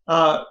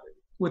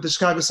with the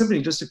Chicago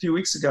Symphony just a few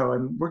weeks ago,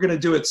 and we're going to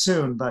do it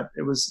soon. But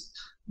it was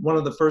one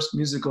of the first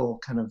musical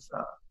kind of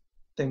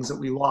things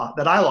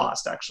that I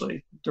lost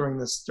actually during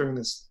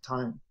this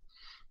time.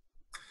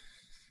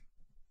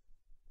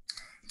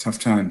 Tough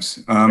times.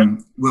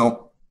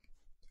 Well,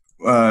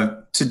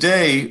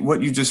 today,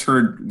 what you just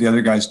heard the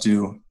other guys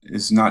do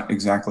is not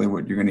exactly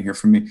what you're going to hear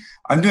from me.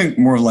 I'm doing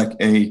more like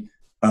a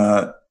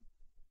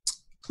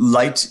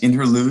light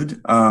interlude.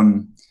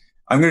 I'm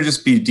going to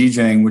just be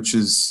DJing, which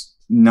is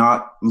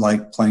not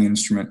like playing an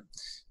instrument.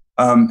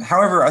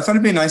 However, I thought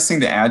it'd be a nice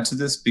thing to add to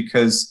this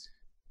because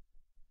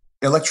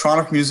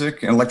electronic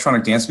music and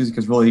electronic dance music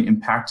has really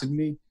impacted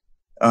me.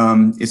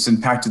 It's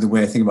impacted the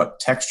way I think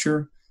about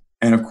texture,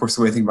 and of course,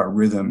 the way I think about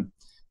rhythm.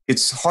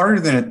 It's harder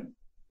than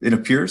it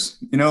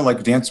appears.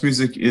 Like dance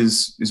music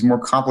is more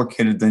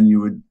complicated than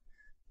you would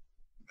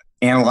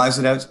analyze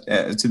it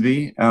as to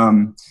be.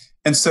 And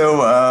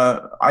so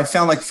I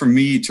found like for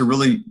me to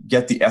really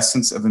get the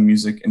essence of a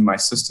music in my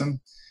system,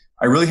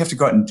 I really have to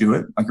go out and do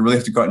it. Like I really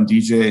have to go out and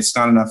DJ. It's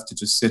not enough to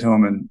just sit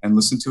home and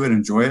listen to it,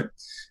 enjoy it.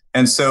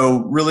 And so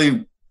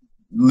really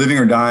living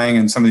or dying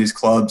in some of these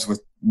clubs with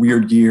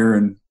weird gear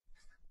and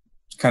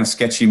kind of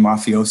sketchy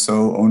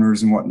mafioso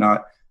owners and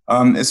whatnot,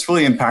 it's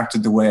really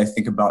impacted the way I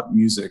think about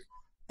music.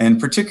 And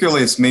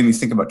particularly, it's made me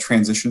think about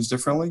transitions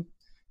differently.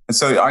 And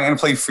so I'm going to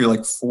play for you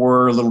like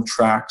 4 little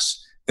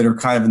tracks that are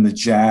kind of in the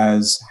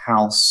jazz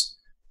house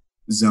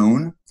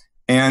zone.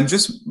 And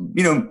just,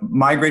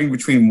 migrating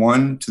between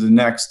one to the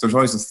next, there's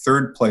always a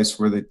third place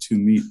where the two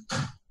meet.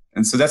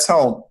 And so that's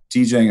how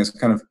DJing has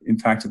kind of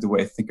impacted the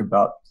way I think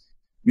about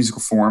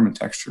musical form and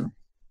texture.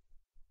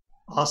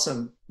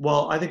 Awesome.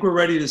 Well, I think we're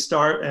ready to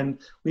start, and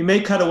we may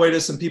cut away to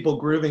some people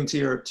grooving to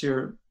your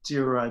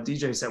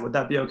DJ set. Would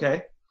that be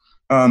okay?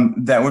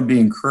 That would be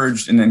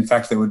encouraged, and in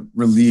fact, that would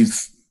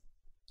relieve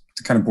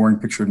the kind of boring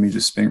picture of me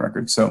just spinning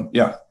records. So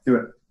yeah, do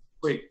it.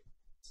 Great.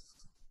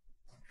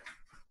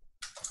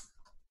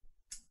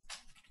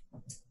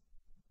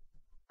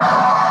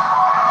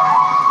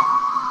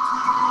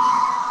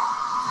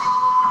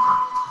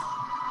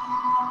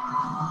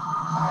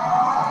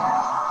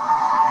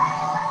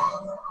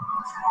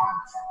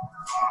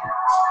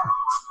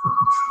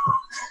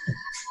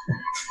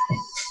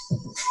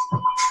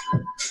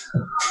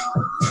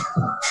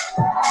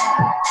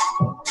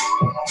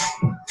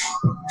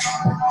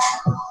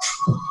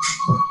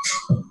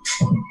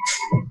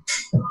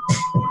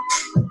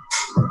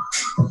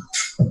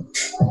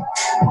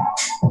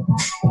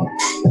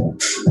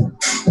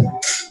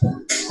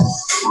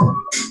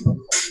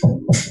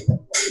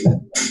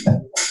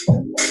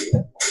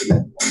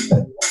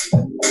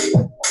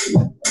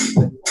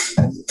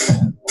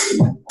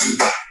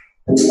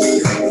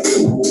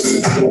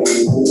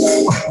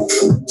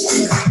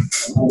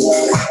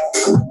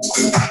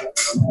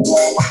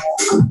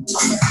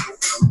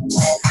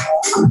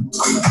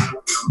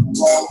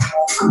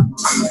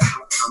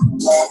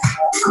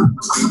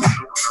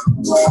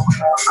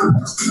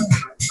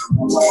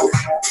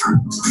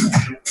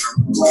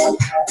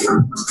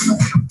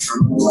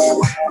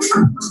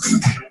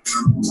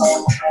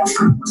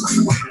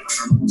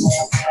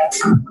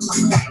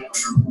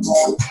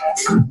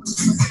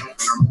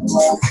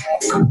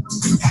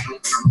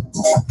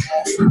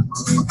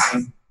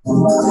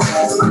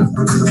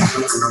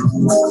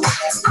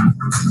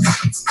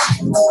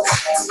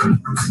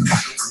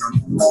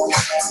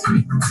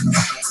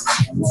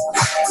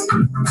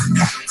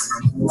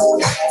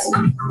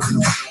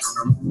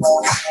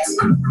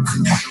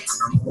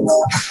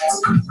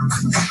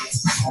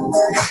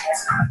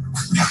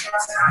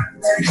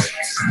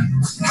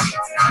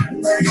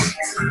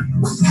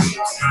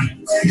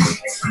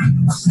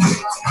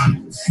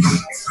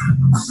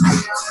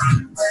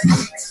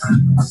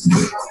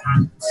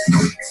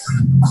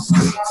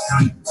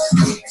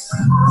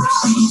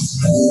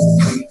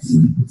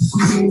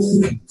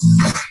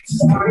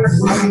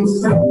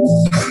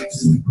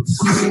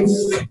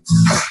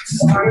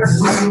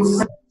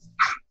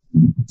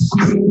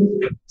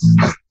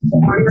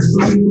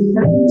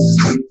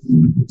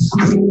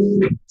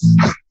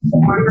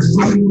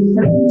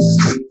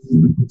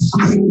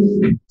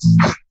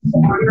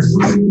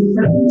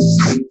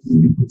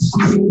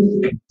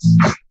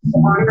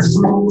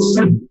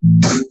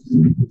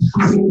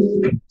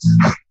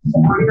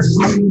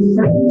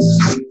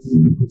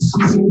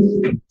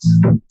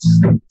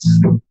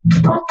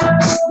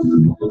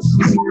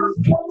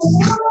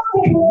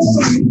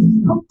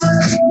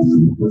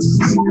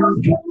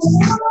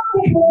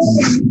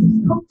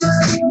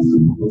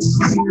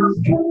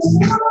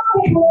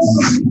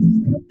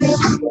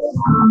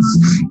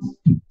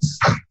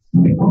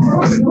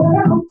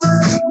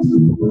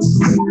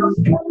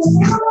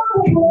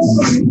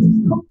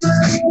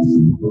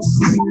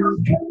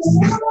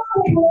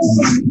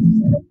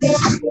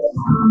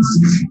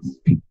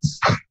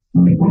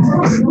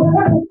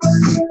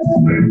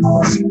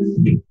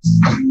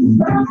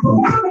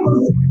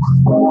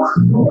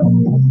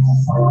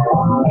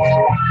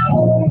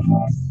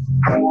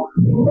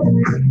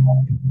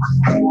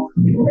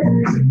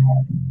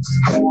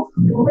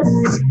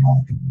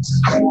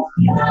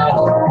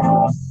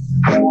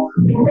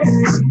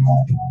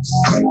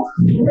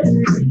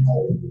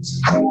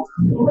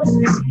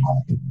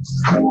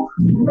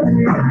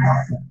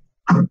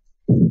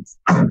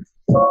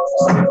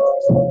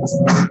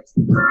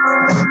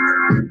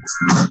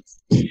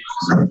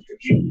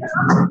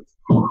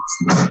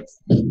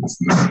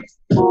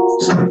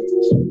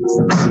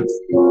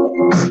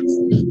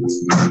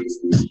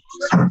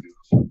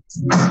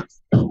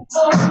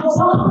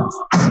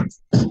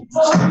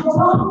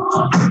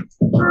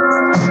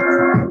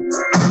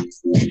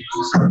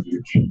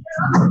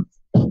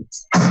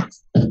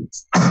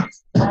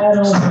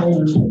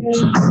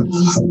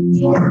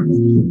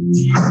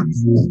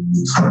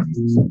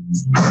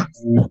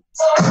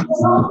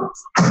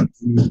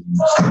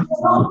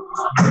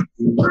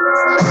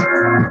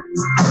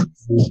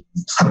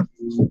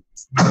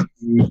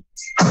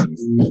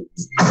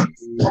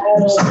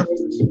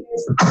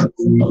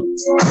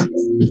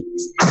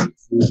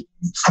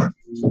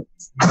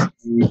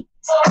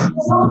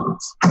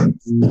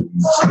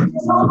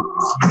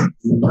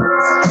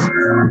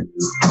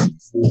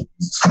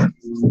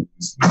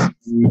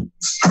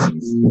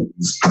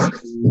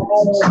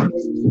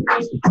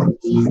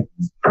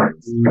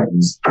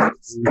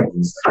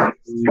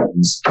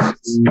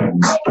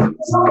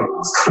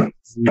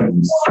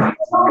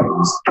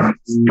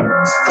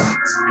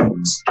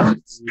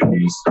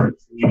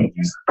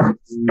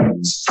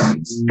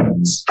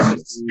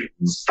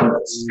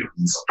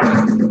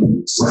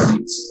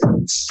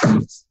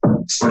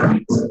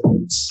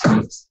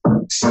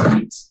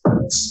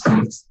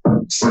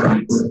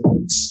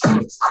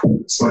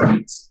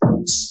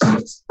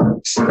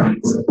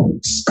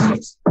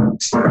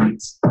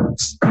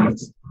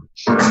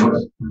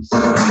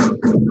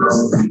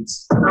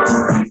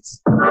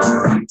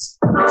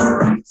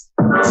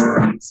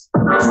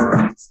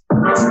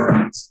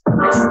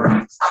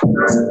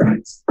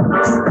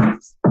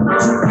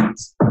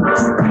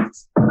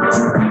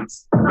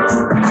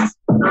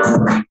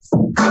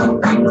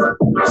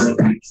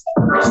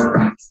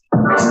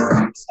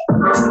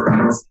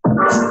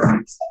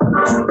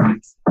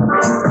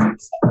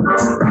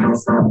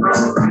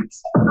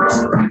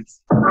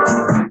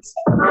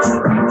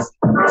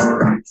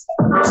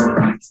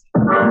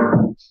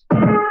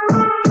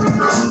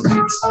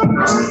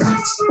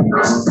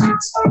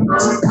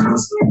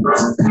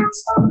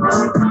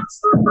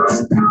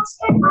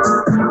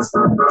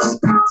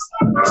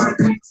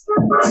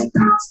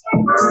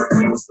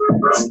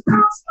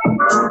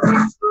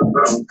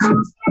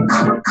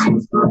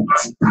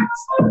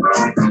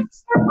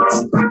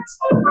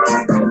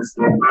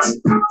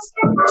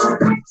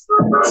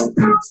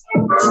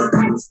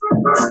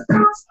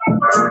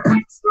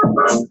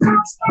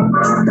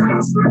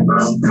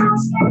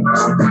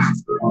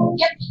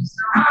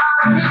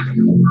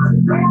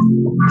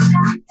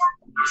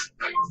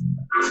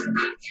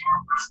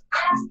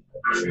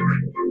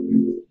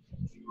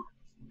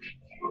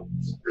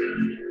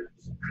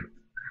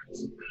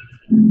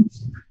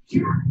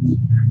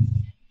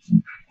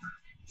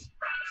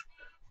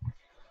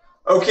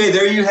 Okay,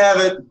 there you have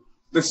it.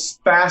 The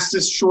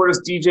fastest,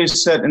 shortest DJ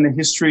set in the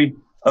history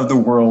of the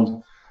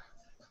world.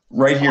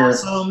 Right here.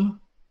 Awesome.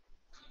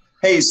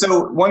 Hey,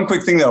 so one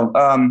quick thing though.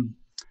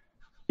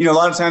 you know, a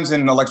lot of times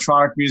in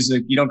electronic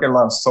music, you don't get a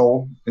lot of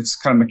soul. It's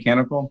kind of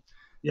mechanical.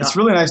 Yeah. It's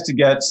really nice to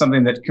get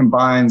something that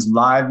combines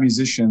live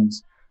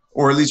musicians,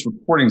 or at least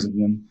recordings of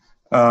them,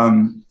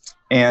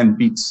 and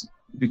beats,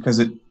 because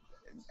it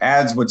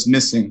adds what's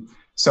missing.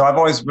 So I've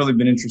always really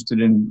been interested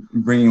in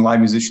bringing live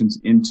musicians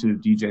into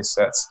DJ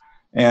sets.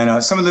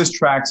 And some of those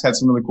tracks had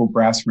some really cool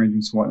brass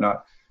arrangements and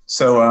whatnot.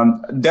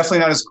 So definitely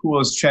not as cool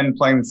as Chen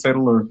playing the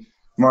fiddle or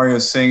Mario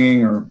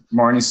singing or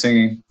Marnie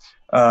singing,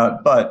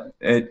 but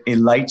a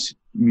light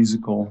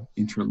musical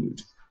interlude.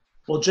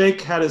 Well,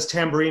 Jake had his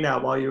tambourine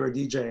out while you were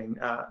DJing,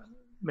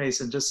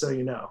 Mason, just so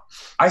you know.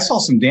 I saw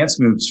some dance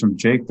moves from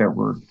Jake that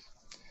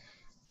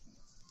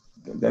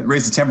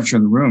raised the temperature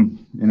in the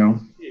room, you know.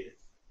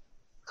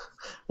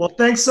 Well,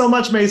 thanks so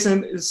much,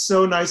 Mason. It's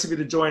so nice of you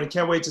to join. I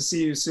can't wait to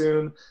see you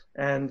soon,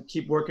 and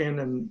keep working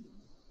and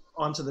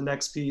on to the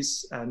next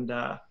piece, and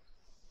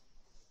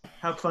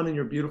have fun in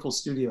your beautiful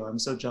studio. I'm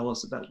so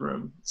jealous of that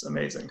room. It's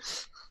amazing.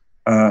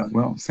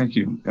 Well, thank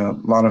you. A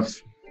lot of,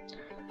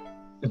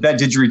 if that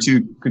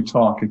didgeridoo could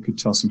talk, it could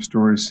tell some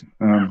stories.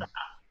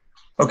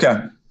 Okay,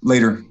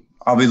 later.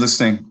 I'll be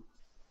listening.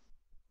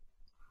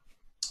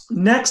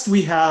 Next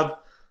we have,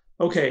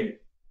 okay,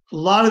 a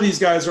lot of these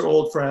guys are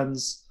old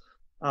friends.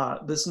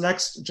 This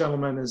next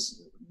gentleman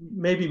is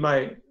maybe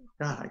my,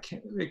 God,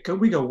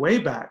 we go way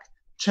back.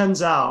 Chen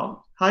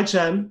Zhao. Hi,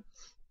 Chen.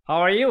 How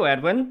are you,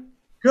 Edwin?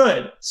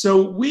 Good.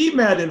 So we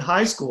met in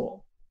high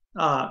school.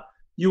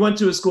 You went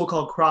to a school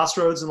called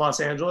Crossroads in Los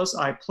Angeles.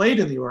 I played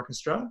in the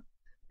orchestra.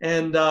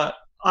 And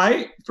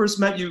I first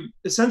met you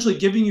essentially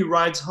giving you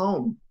rides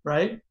home,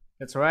 right?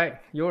 That's right.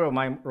 You were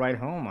my ride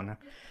home.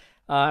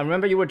 I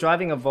remember you were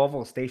driving a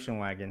Volvo station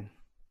wagon.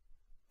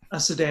 A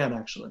sedan,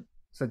 actually.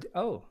 So,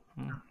 oh.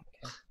 Okay.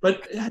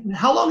 But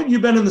how long have you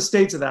been in the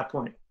States at that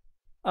point?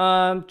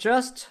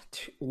 Just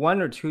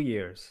 1 or 2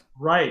 years.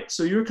 Right.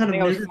 So you were kind of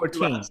new to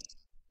 14.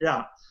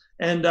 Yeah.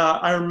 And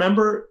I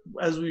remember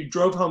as we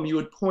drove home, you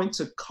would point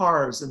to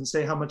cars and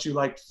say how much you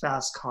liked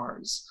fast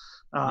cars.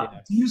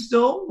 Yes. Do you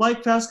still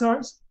like fast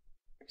cars?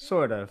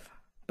 Sort of.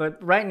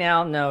 But right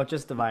now, no,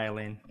 just the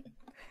violin.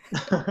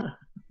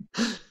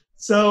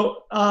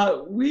 So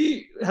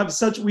we have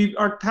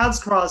our paths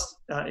crossed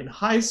in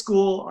high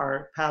school,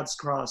 our paths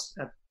crossed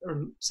at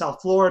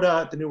South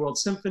Florida at the New World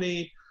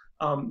Symphony.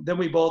 Then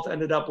we both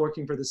ended up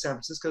working for the San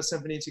Francisco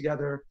Symphony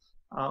together.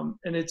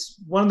 And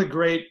it's one of the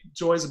great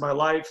joys of my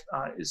life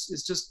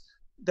is just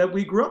that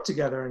we grew up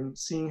together, and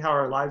seeing how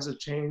our lives have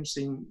changed,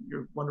 seeing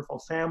your wonderful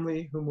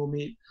family, whom we'll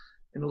meet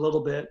in a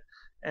little bit.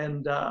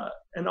 And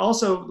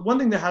also one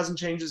thing that hasn't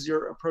changed is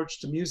your approach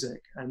to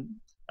music. And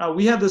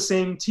we had the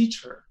same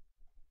teacher.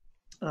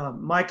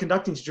 My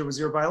conducting teacher was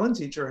your violin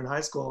teacher in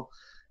high school.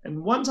 And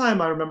one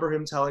time I remember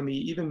him telling me,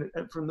 even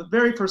from the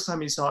very first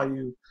time he saw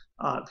you,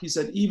 he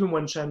said, even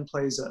when Chen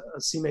plays a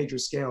C major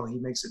scale, he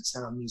makes it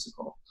sound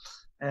musical.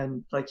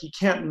 And like, he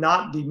can't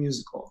not be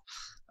musical.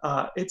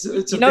 It's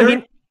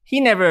he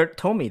never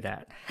told me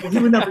that. He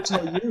would never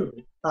tell you.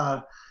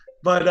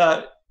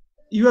 But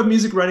you have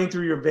music running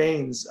through your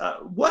veins.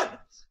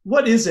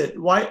 What is it?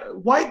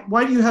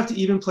 Why do you have to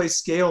even play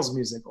scales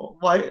musical?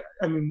 Why?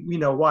 I mean, we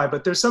know why,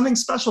 but there's something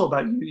special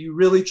about you. You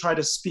really try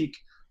to speak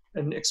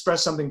and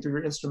express something through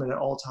your instrument at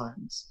all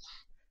times.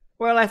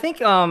 Well, I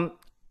think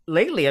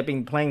lately I've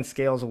been playing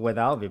scales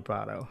without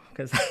vibrato,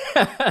 because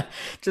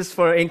just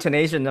for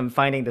intonation, I'm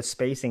finding the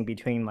spacing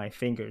between my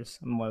fingers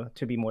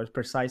to be more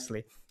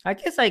precisely. I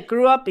guess I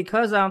grew up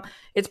because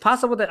it's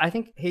possible that I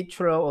think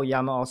Heiichiro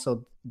Oyama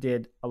also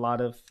did a lot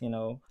of,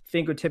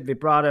 fingertip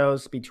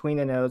vibratos between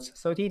the notes.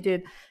 So he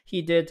did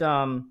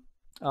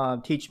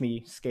teach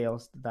me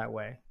scales that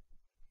way.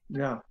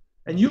 Yeah.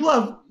 And he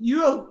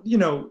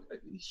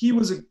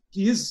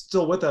is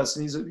still with us,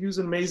 and he was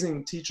an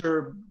amazing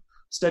teacher,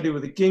 studied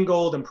with the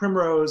Gingold and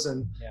Primrose,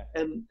 and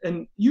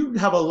you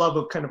have a love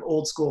of kind of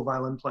old school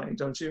violin playing,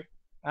 don't you?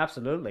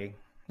 Absolutely.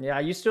 Yeah,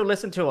 I used to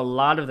listen to a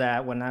lot of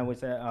that when I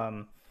was at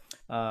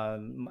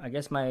I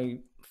guess my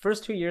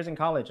first 2 years in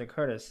college at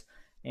Curtis.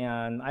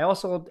 And I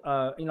also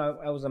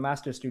I was a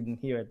master's student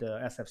here at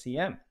the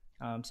SFCM.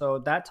 So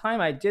that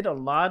time I did a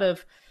lot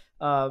of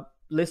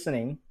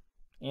listening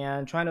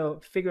and trying to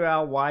figure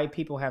out why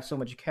people have so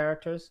much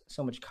characters,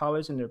 so much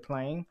colors in their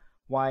playing,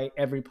 why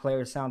every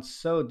player sounds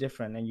so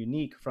different and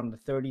unique from the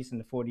 30s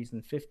and the 40s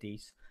and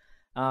 50s.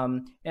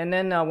 And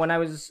then when I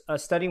was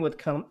studying with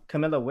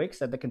Camilla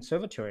Wicks at the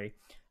Conservatory,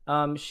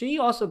 she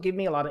also gave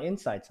me a lot of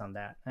insights on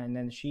that. And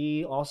then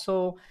she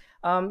also,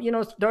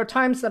 there are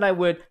times that I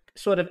would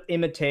sort of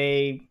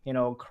imitate,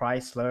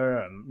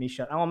 Chrysler or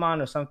Michel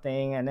Alman or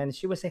something. And then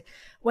she would say,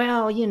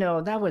 well,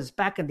 that was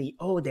back in the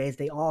old days.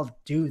 They all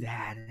do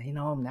that.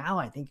 Now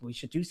I think we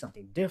should do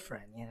something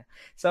different.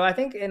 So I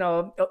think, it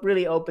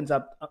really opens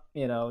up,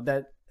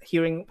 that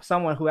hearing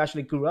someone who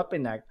actually grew up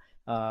in that,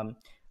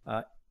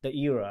 the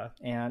era,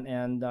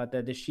 and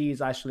that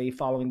she's actually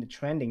following the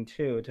trending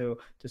too, to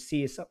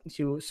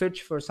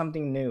search for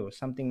something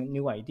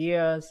new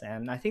ideas.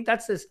 And I think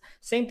that's the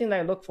same thing that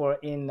I look for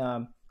in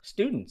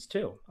students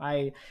too.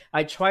 I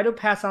try to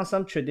pass on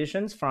some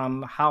traditions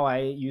from how I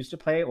used to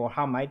play, or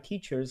how my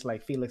teachers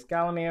like Felix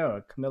Gallimere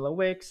or Camilla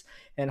Wicks,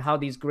 and how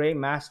these great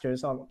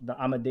masters of the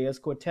Amadeus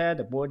Quartet,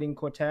 the Bourdin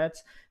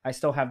Quartets, I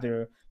still have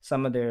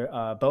some of their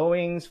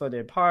bowings for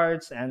their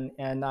parts, and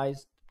I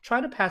try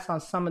to pass on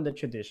some of the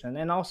tradition.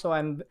 And also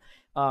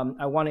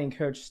I want to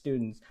encourage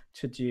students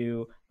to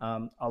do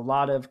a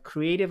lot of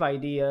creative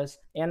ideas,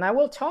 and I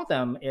will tell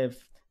them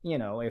if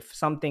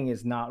something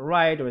is not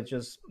right, or it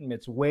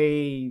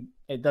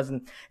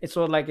doesn't, it's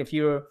sort of like if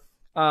you're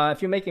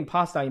making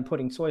pasta and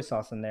putting soy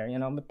sauce in there,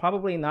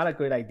 probably not a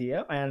good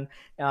idea. And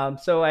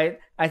so I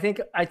think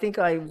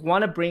I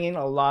want to bring in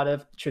a lot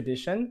of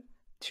tradition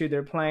to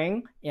their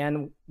playing,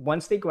 and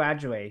once they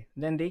graduate,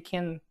 then they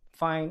can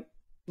find,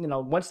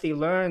 once they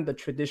learn the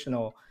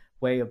traditional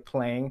way of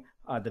playing,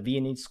 the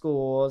Viennese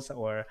schools,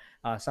 or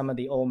some of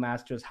the old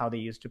masters, how they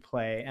used to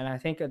play. And I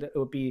think it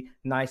would be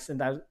nice, and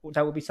that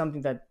would be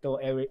something that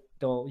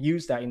they'll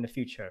use that in the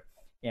future,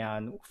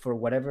 and for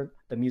whatever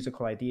the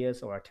musical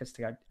ideas or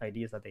artistic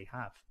ideas that they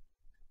have.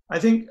 I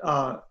think,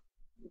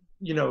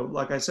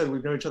 like I said,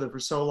 we've known each other for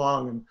so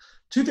long, and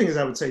two things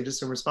I would say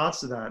just in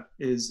response to that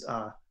is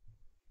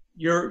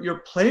your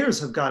players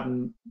have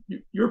gotten,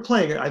 your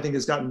playing, I think,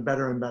 has gotten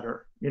better and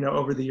better,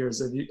 over the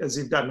years as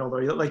you've gotten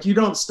older. Like, you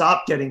don't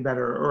stop getting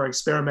better or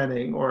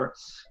experimenting or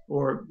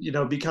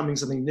becoming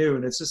something new.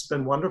 And it's just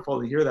been wonderful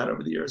to hear that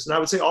over the years. And I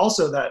would say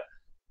also that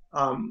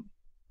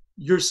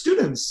your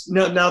students,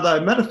 now that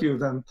I've met a few of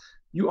them,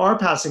 you are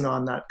passing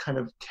on that kind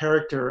of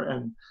character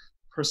and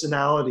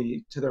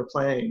personality to their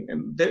playing.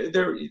 And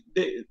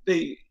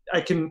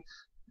I can,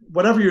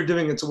 whatever you're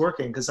doing, it's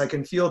working, because I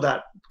can feel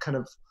that kind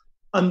of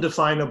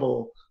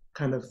undefinable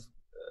kind of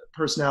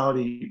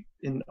personality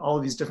in all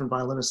of these different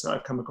violinists that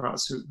I've come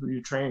across who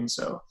you train.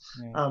 So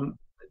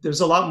there's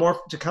a lot more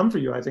to come for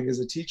you, I think, as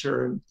a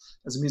teacher and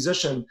as a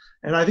musician.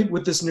 And I think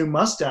with this new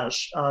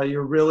mustache,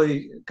 you're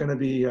really going to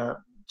be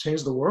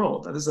change the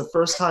world. This is the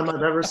first time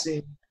I've ever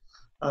seen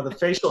the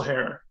facial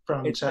hair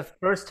from It's Chen. the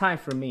first time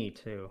for me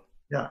too.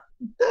 Yeah,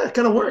 it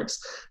kind of works.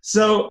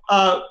 So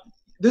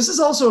this is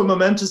also a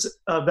momentous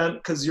event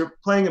because you're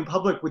playing in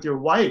public with your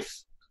wife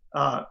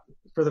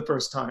for the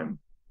first time.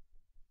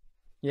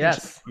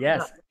 Yes.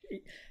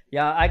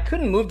 Yeah, I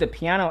couldn't move the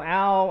piano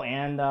out,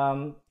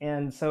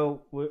 and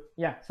so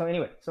so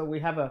anyway, so we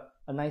have a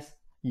nice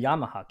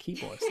Yamaha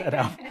keyboard set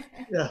up.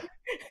 Yeah.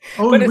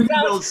 Oh, but we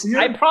will see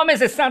I her?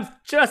 promise it sounds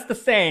just the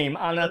same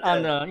on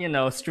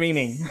the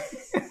streaming.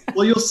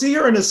 Well, you'll see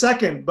her in a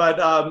second, but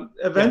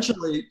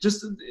eventually,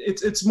 just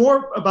it's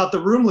more about the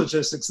room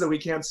logistics that we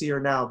can't see her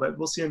now, but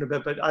we'll see her in a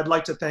bit. But I'd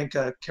like to thank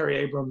Carri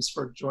Abrams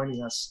for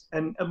joining us.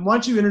 And why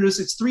don't you introduce?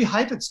 It's 3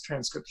 Heifetz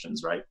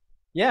transcriptions, right?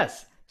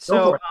 Yes.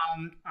 So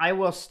I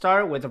will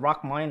start with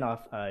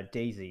Rachmaninov,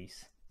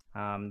 Daisies.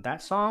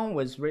 That song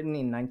was written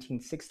in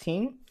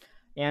 1916,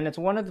 and it's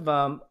one of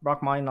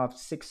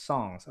Rachmaninoff's 6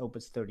 songs,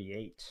 Opus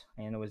 38,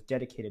 and it was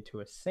dedicated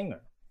to a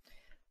singer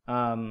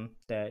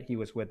that he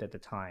was with at the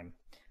time.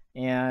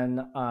 And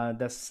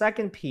the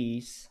second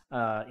piece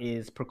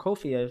is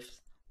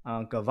Prokofiev's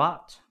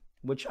Gavotta,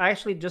 which I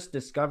actually just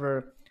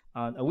discovered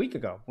a week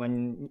ago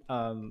when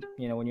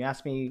when you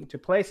asked me to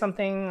play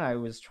something. I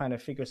was trying to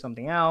figure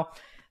something out.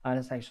 And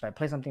it's like, should I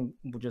play something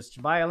with just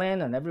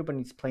violin? And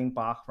everybody's playing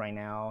Bach right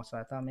now, so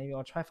I thought maybe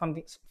I'll try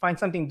find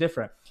something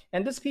different.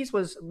 And this piece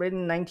was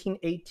written in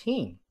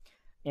 1918,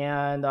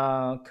 and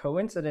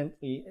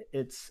coincidentally,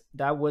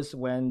 that was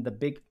when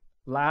the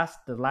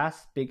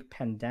last big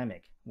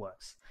pandemic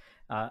was.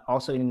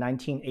 Also in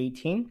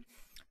 1918,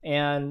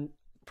 and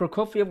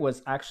Prokofiev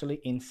was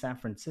actually in San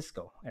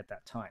Francisco at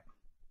that time,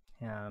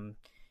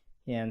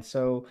 and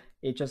so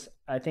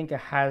I think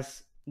it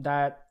has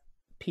that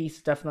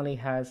piece definitely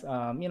has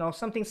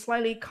something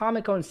slightly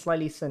comical and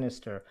slightly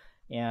sinister,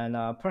 and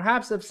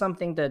perhaps of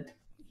something that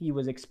he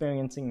was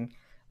experiencing,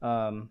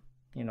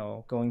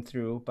 going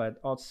through.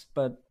 But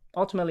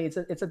ultimately,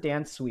 it's a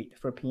dance suite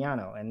for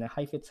piano, and the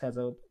Heifetz has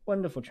a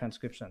wonderful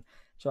transcription.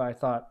 So I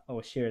thought I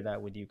would share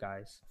that with you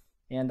guys.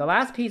 And the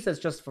last piece is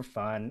just for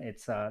fun.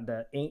 It's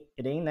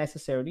It Ain't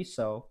Necessarily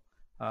So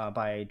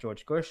by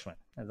George Gershwin.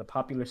 It's a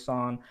popular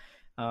song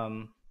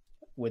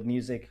with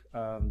music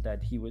that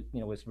he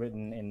was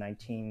written in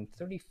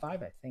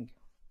 1935, I think.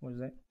 Was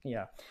it?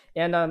 Yeah.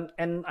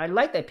 And I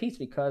like that piece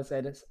because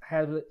it's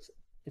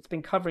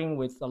been covering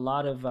with a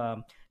lot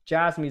of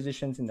jazz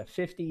musicians in the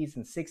 50s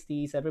and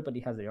 60s. Everybody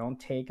has their own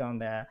take on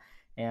that,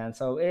 and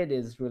so it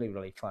is really,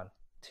 really fun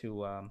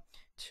to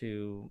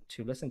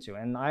listen to.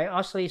 And I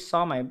actually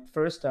saw my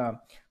first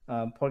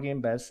Porgy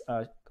and Bess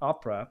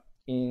opera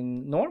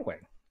in Norway,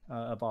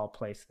 of all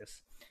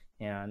places,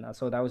 and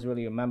so that was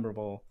really a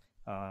memorable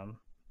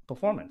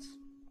performance.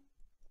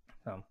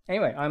 So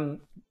anyway,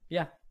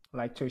 I'd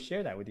like to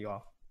share that with you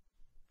all.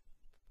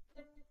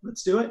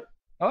 Let's do it.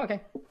 Oh,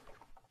 okay.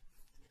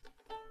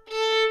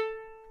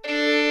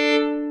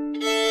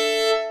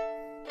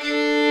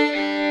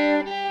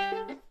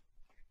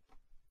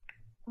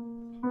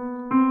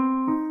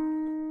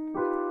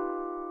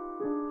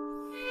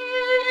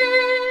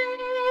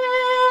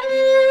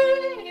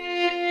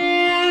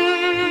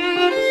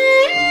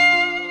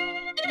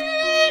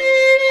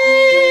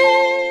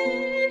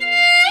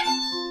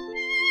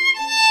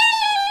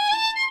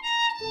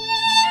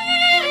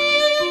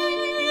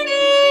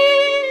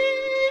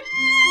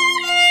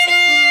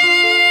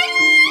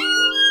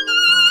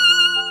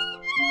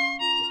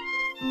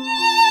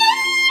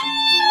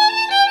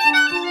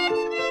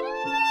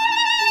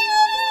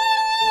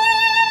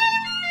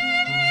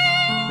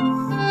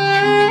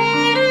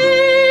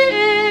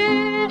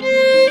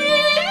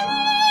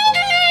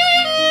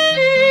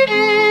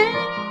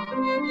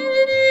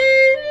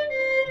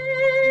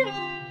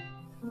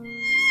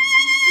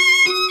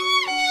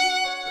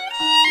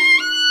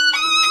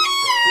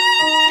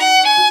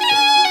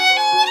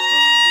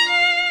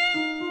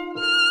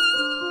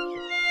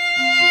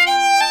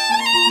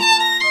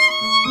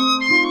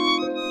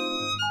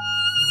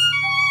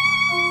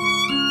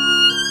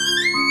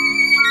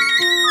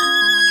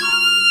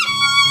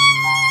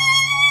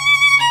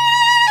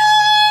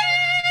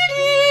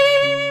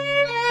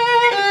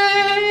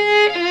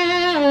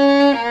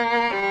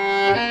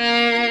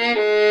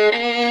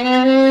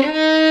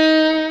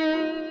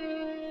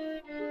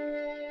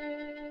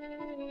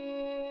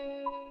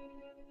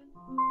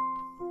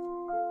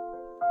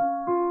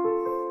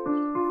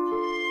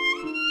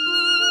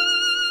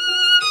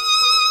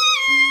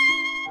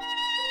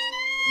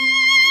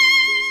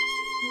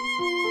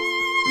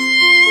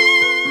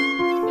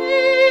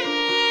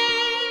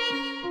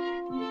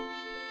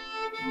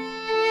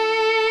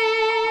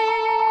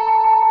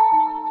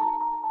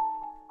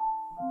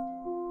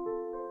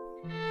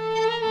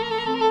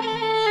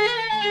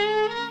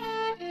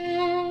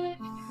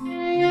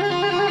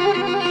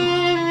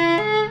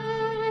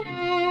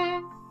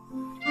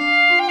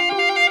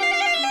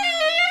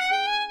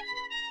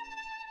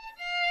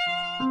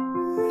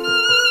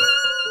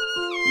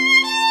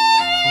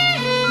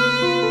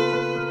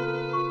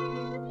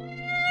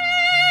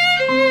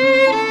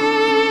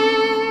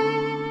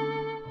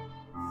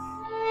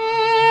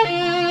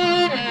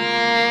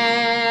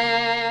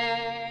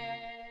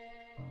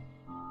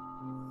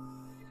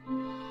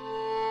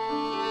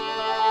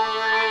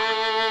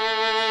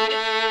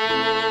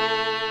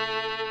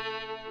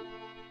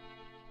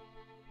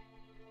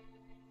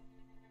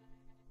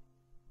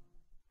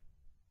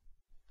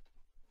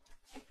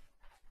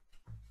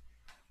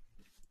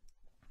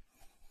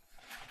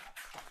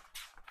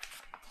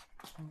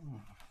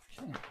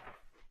 Okay.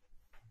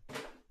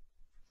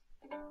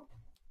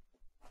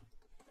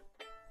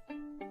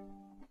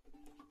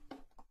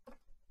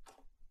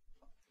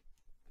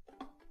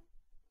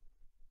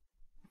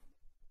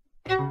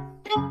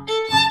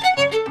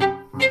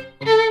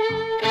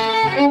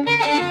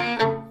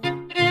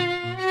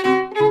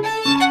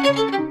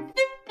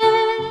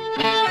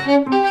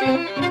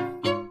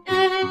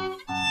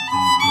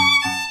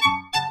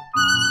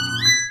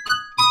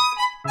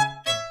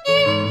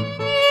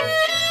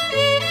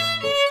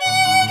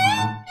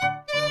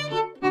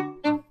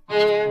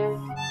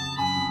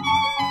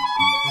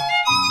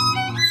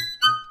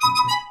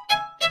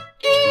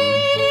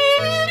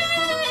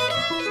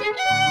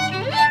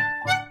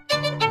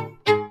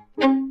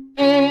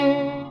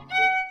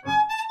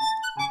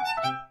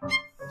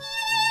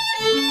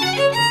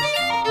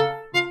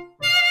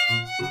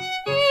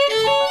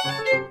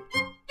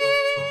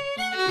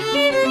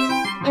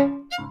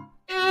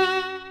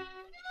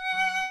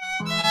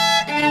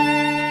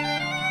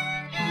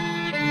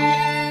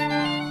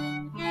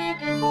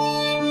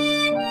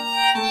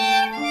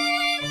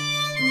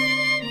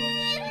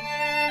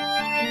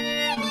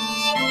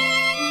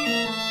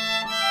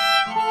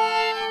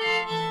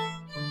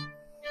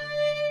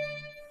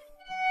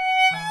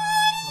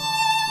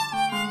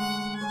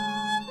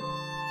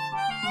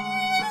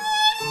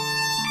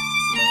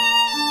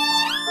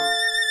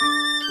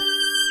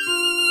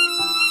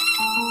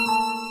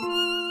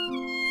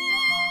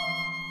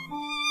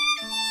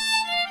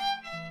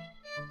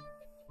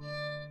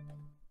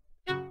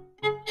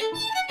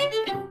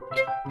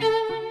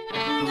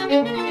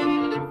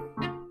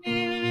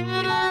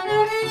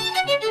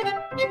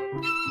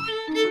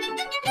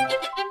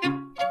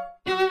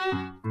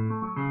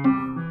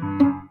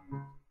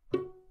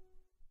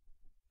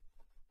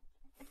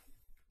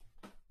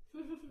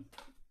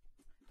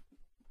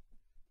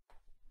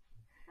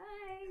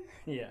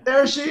 Yeah.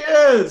 There she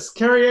is,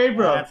 Carri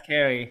Abrams. That's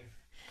Carri.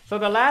 So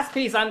the last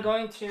piece I'm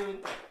going to,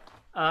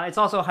 it's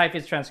also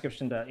Heifetz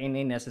transcription, the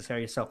ain't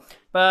necessary. So,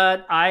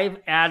 but I've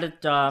added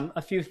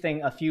a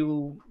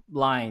few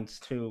lines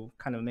to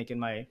kind of make it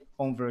my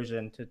own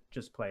version to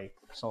just play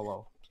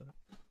solo. So.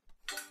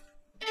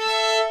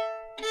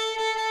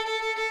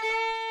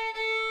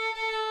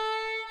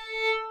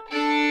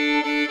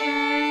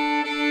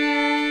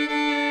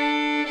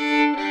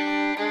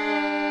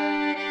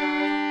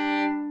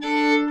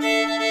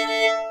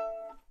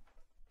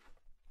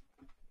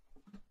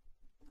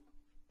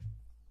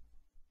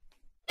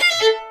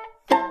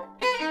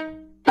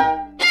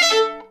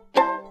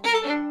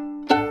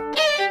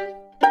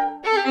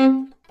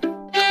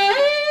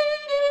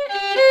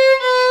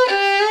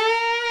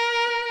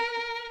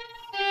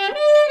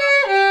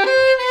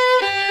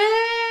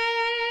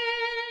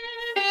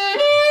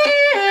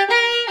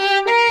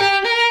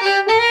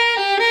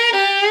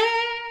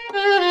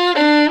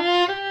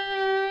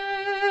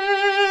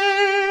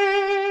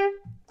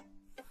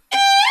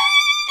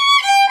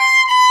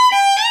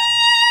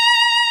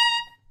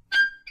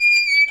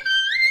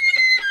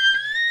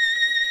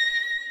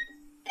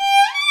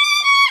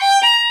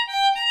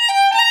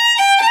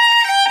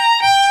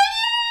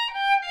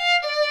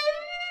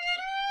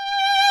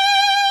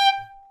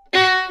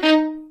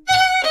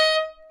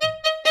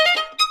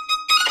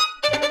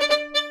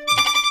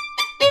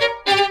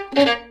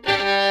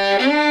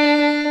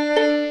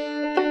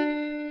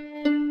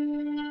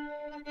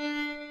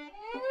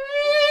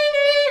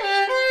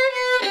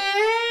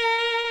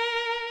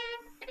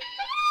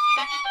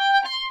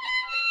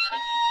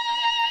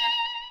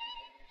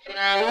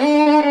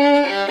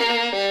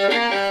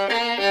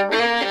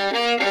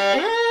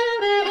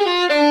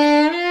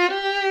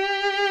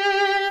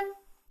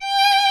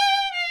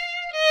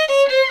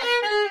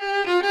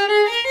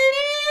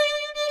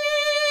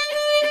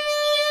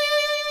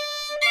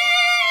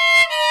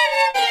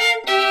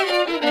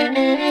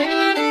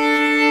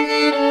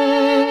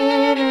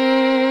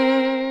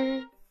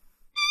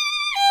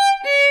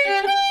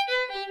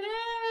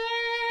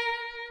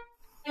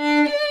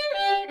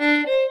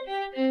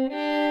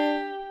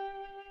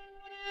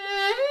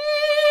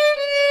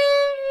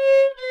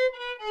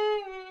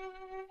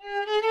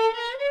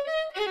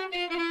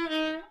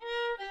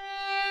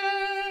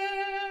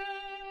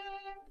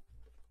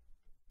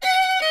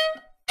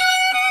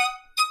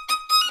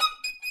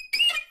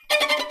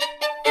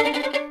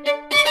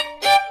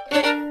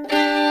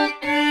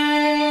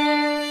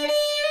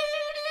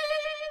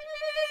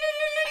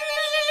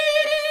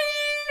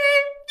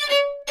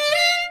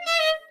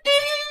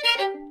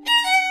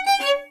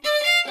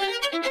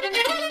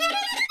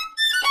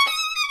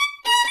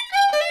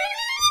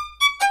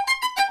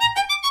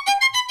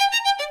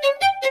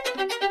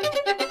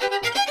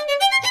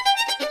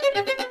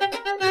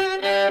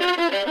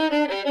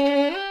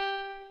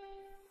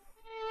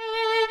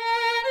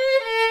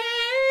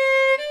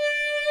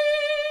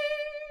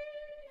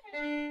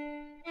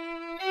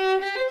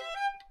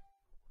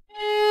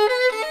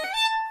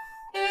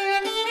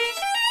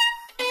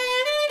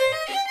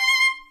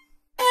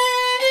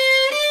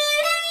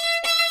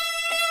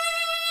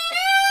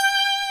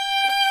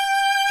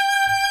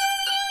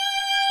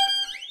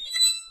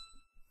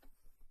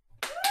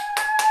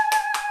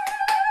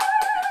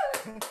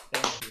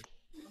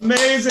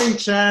 Amazing,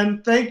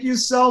 Chen. Thank you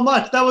so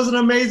much. That was an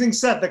amazing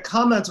set. The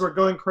comments were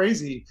going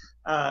crazy.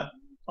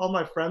 All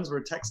my friends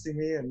were texting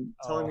me and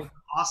telling me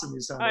how awesome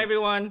you sounded. Hi,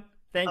 everyone.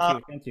 Thank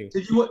you. Thank you.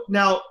 Did you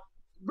now?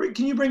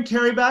 Can you bring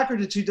Carri back, or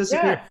did she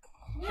disappear?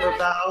 Yeah. For a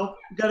bow.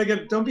 You gotta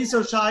get. Don't be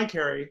so shy,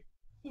 Carri.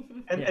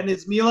 And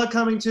is Mila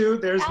coming too?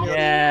 There's Mila.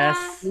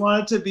 Yes. You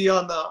wanted to be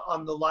on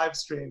the live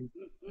stream.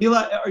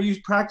 Mila, are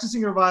you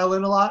practicing your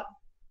violin a lot?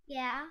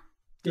 Yeah.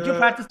 Did you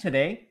practice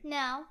today?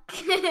 No.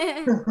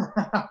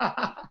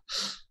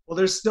 Well,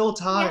 there's still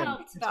time. No,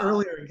 it's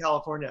earlier in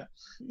California.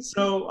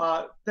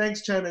 So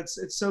thanks, Chen. It's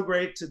so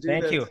great to do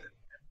this. Thank you.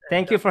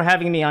 Thank you for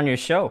having me on your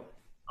show.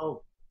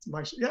 Oh,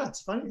 yeah,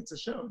 it's funny. It's a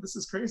show. This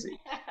is crazy.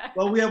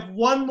 Well, we have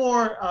one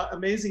more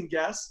amazing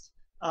guest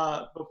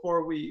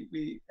before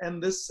we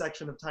end this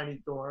section of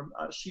Tiny Dorm.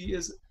 She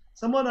is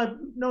someone I've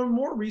known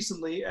more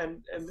recently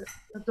and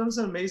have done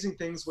some amazing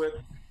things with,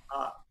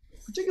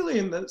 particularly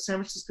in the San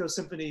Francisco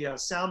Symphony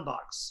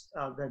Soundbox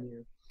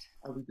venue.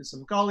 We did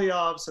some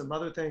Gollyov, some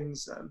other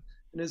things, and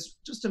is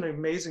just an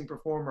amazing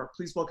performer.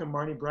 Please welcome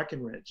Marnie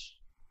Breckenridge.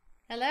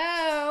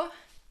 Hello.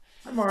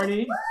 Hi,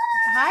 Marnie.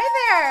 Hi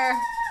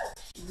there.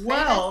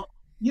 Well,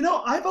 you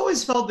know, I've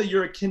always felt that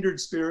you're a kindred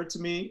spirit to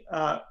me.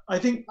 I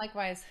think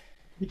likewise,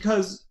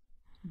 because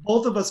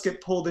both of us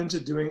get pulled into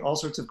doing all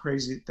sorts of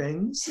crazy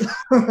things.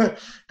 I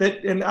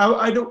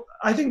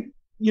think,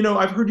 you know,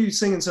 I've heard you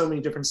sing in so many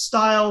different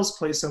styles,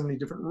 play so many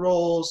different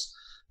roles,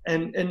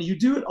 and you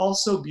do it all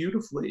so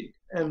beautifully.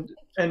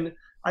 And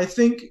I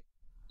think,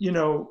 you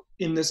know,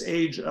 in this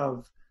age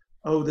of,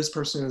 oh, this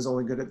person is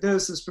only good at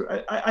this,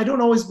 I don't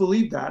always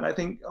believe that. I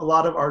think a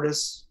lot of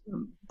artists,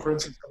 for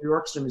instance, the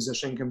orchestra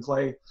musician can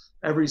play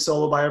every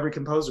solo by every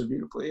composer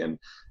beautifully.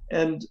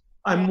 And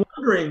I'm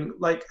wondering,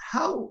 like,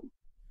 how,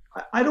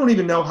 I don't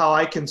even know how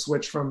I can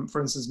switch from, for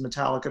instance,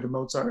 Metallica to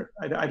Mozart.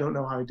 I don't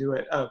know how I do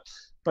it.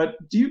 But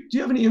do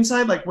you have any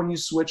insight, like when you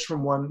switch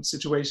from one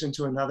situation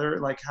to another,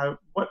 like how,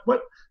 what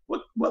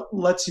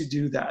lets you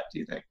do that, do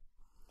you think?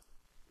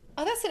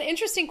 Oh, that's an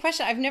interesting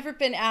question. I've never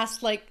been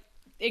asked like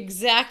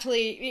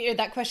exactly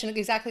that question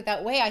exactly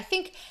that way. I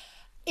think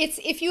it's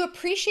if you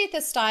appreciate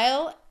the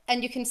style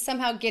and you can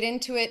somehow get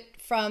into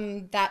it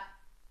from that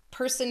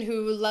person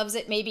who loves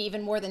it maybe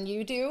even more than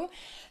you do,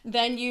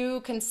 then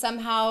you can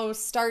somehow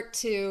start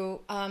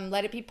to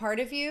let it be part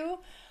of you.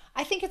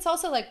 I think it's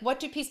also like, what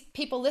do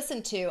people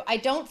listen to? I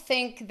don't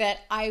think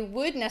that I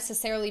would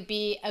necessarily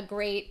be a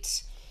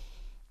great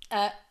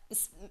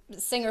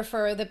singer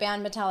for the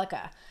band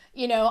Metallica.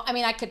 You know, I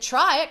mean, I could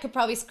try, I could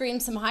probably scream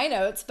some high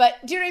notes,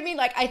 but do you know what I mean?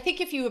 Like, I think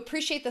if you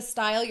appreciate the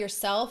style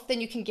yourself, then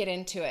you can get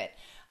into it.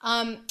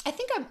 I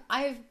think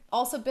I've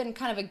also been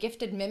kind of a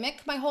gifted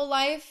mimic my whole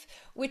life,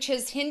 which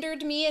has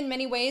hindered me in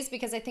many ways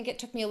because I think it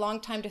took me a long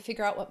time to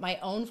figure out what my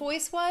own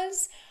voice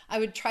was. I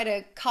would try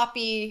to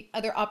copy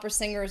other opera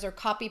singers or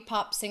copy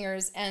pop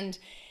singers, and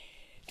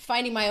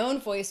finding my own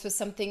voice was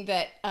something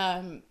that,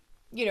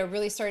 you know,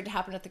 really started to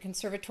happen at the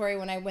Conservatory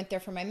when I went there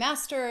for my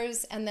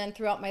master's, and then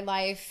throughout my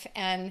life.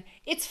 And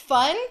it's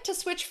fun to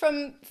switch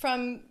from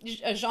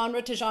a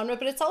genre to genre,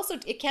 but it's also,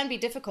 it can be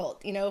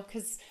difficult, you know,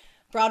 because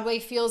Broadway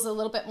feels a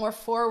little bit more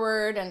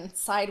forward and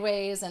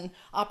sideways, and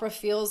opera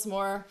feels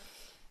more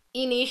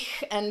innig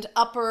and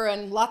upper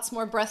and lots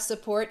more breath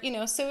support, you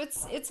know, so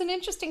it's an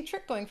interesting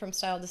trick going from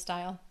style to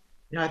style.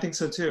 Yeah, I think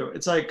so too.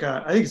 It's like,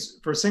 I think it's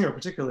for a singer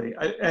particularly.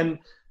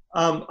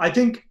 I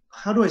think,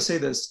 how do I say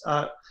this?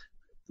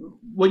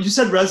 What you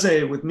said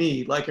resonated with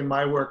me, like in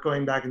my work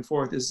going back and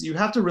forth, is you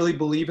have to really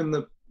believe in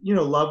the, you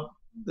know, love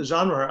the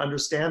genre,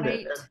 understand right.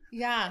 it. And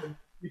yeah.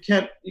 You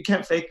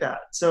can't fake that.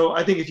 So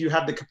I think if you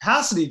have the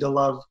capacity to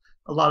love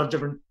a lot of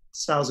different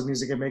styles of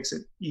music, it makes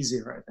it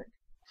easier, I think.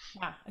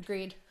 Yeah,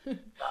 agreed.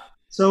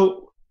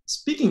 So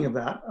speaking of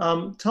that,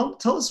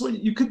 tell us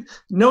what you could,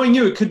 knowing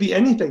you, it could be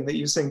anything that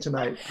you sing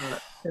tonight,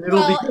 and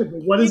it'll be good.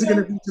 But what is it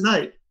going to be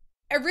tonight?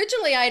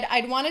 Originally,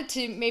 I'd wanted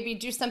to maybe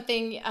do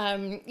something,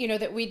 you know,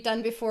 that we'd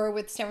done before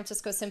with San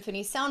Francisco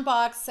Symphony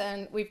Soundbox,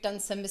 and we've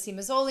done some Missy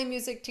Mazzoli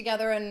music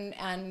together,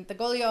 and the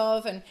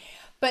Gollyov,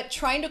 but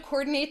trying to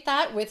coordinate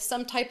that with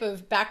some type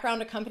of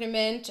background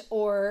accompaniment,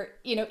 or,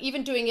 you know,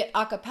 even doing it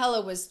a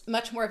cappella was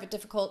much more of a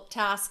difficult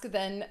task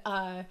than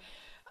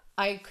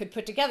I could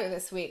put together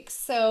this week.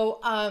 So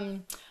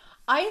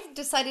I've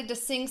decided to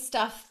sing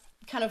stuff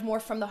kind of more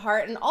from the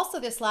heart. And also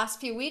this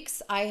last few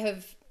weeks, I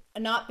have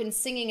not been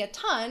singing a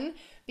ton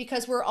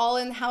because we're all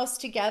in the house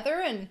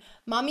together and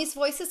mommy's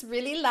voice is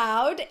really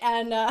loud.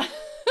 And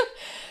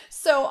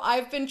so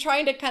I've been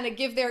trying to kind of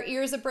give their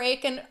ears a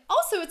break. And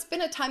also it's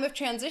been a time of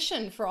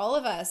transition for all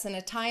of us, and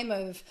a time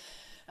of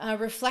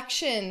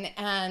reflection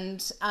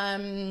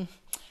and,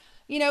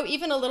 you know,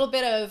 even a little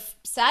bit of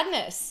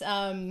sadness,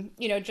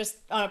 you know, just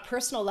on a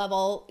personal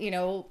level. You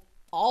know,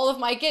 all of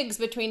my gigs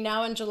between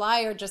now and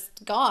July are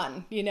just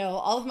gone, you know,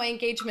 all of my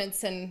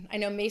engagements. And I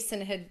know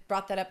Mason had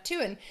brought that up too.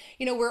 And,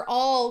 you know, we're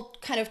all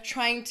kind of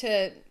trying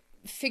to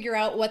figure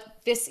out what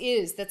this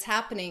is that's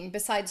happening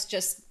besides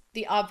just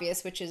the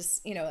obvious, which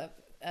is, you know,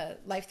 a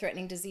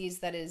life-threatening disease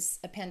that is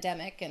a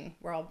pandemic, and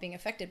we're all being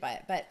affected by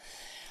it. But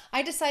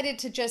I decided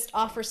to just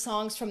offer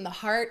songs from the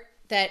heart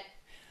that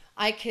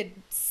I could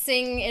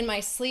sing in my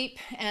sleep,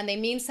 and they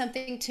mean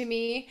something to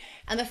me.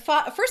 And the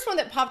first one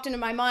that popped into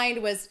my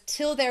mind was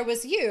Till There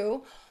Was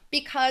You,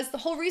 because the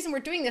whole reason we're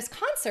doing this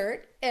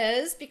concert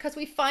is because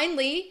we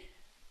finally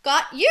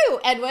got you,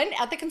 Edwin,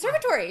 at the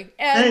conservatory.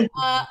 And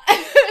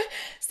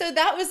so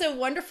that was a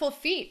wonderful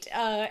feat.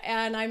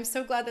 And I'm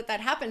so glad that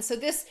that happened. So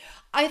this,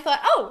 I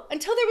thought, oh,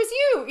 Until There Was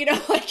You, you know,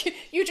 like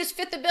you just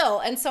fit the bill.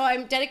 And so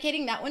I'm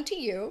dedicating that one to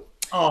you.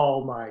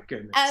 Oh my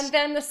goodness. And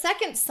then the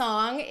second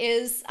song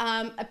is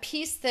a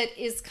piece that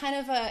is kind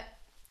of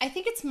I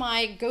think it's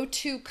my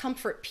go-to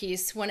comfort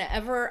piece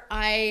whenever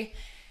I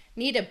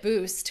need a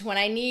boost, when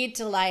I need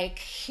to like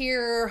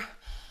hear,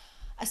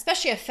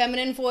 especially a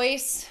feminine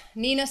voice.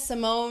 Nina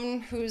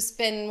Simone, who's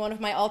been one of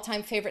my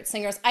all-time favorite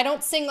singers. I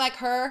don't sing like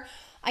her.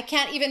 I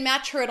can't even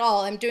match her at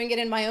all. I'm doing it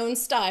in my own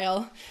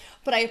style.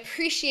 But I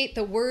appreciate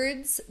the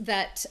words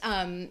that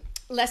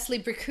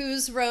Leslie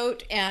Bricusse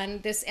wrote,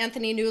 and this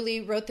Anthony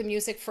Newley wrote the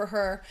music for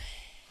her.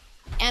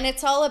 And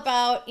it's all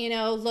about, you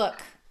know,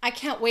 look, I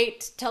can't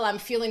wait till I'm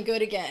feeling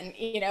good again,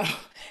 you know,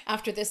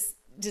 after this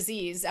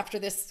disease, after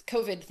this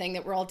COVID thing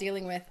that we're all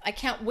dealing with. I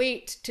can't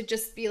wait to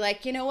just be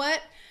like, you know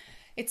what?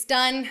 It's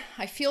done.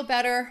 I feel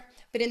better.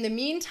 But in the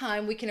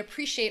meantime, we can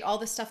appreciate all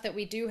the stuff that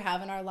we do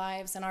have in our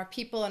lives and our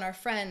people and our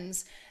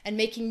friends, and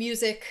making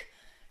music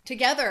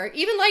together,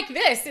 even like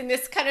this, in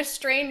this kind of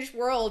strange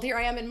world. Here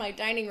I am in my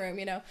dining room,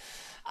 you know.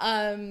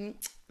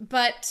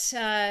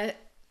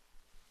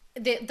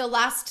 The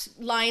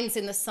last lines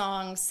in the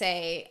song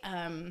say,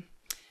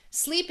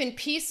 sleep in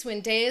peace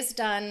when day is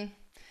done,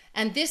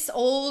 and this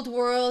old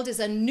world is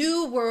a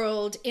new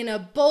world in a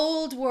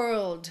bold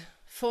world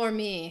for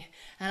me,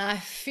 and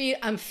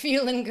I'm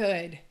feeling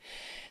good.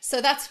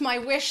 So that's my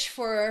wish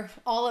for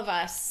all of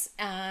us,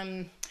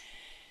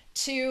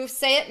 to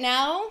say it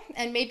now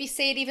and maybe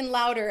say it even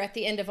louder at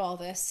the end of all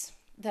this,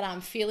 that I'm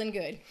feeling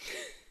good.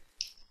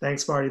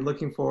 Thanks, Marty.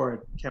 Looking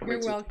forward. Can't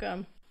wait. You're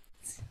welcome.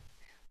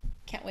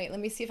 Can't wait. Let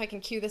me see if I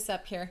can cue this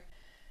up here.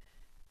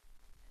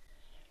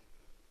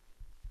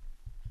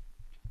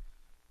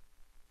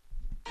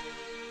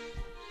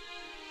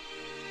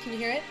 Can you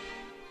hear it?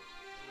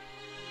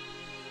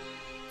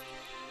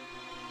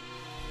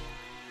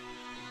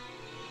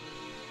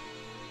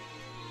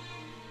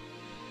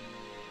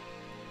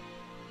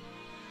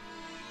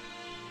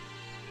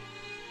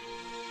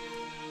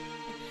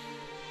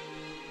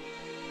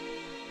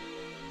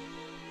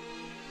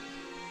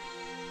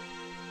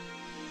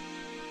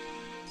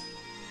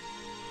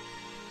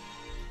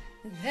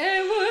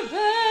 There were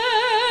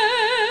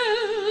bells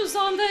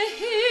on the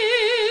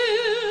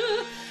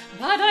hill,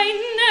 but I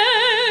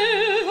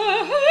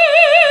never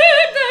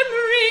heard them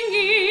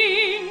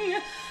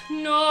ringing.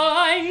 No,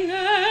 I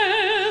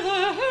never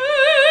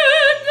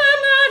heard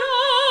them at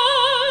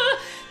all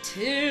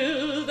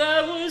till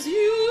there was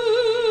you.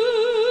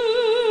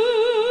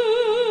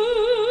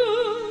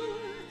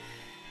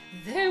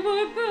 There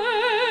were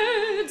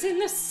birds in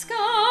the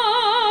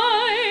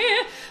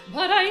sky,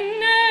 but I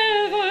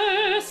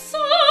never saw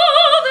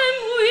them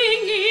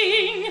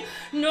winging.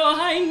 No,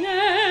 I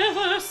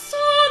never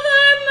saw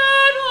them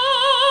at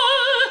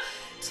all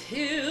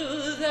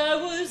till there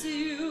was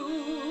you.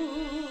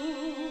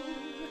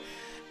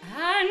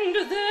 And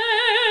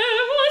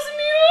there was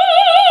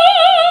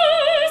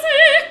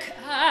music,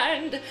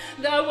 and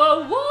there were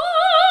wonderful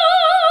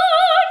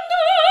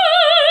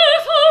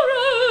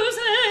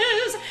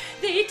roses.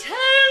 They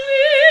tell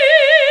me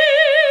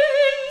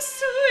in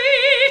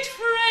sweet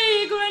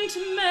fragrant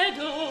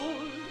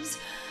meadows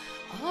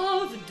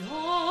of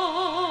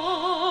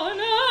dawn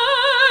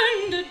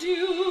and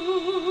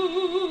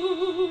dew.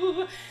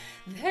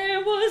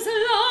 There was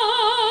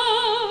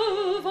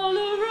love all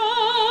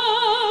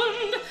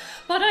around,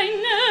 but I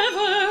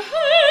never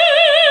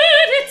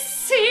heard it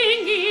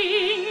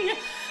singing.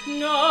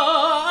 No,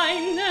 I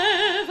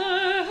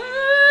never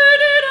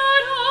heard it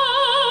at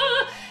all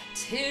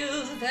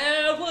till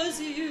there was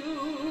you.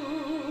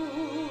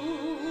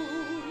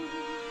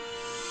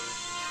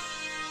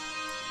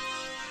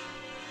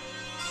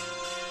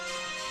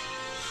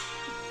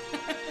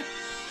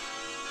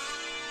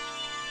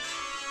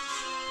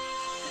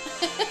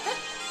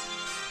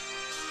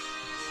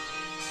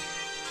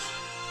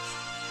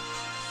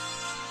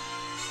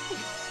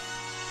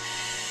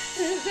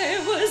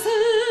 There was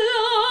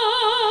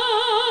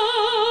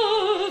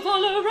love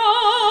all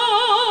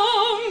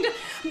around,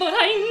 but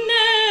I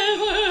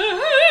never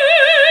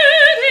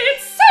heard it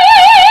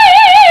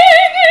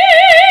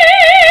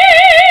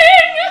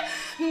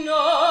singing. No,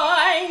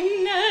 I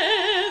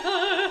never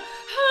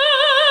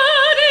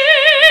heard it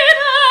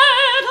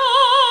at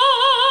all till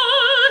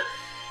there was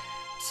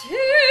you.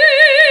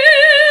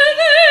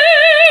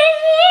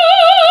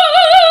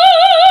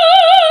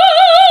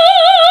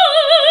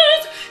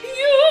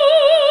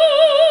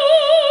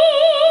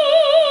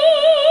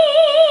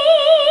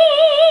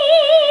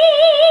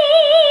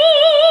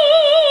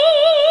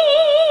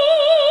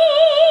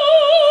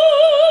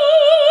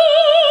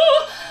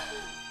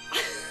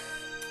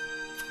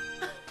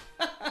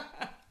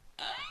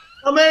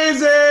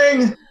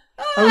 Amazing.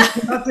 I was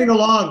conducting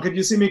along. Could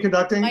you see me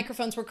conducting?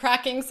 Microphones were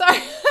cracking, sorry.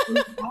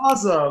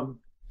 Awesome.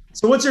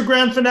 So what's your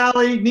grand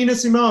finale? Nina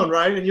Simone,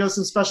 right? And you have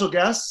some special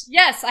guests?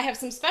 Yes, I have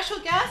some special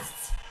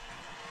guests.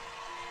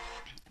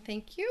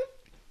 Thank you.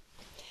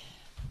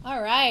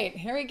 All right,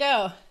 here we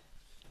go.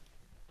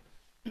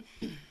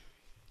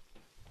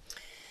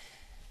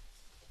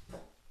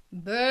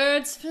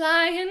 Birds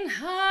flying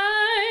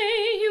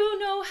high, you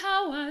know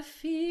how I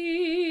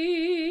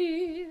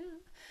feel.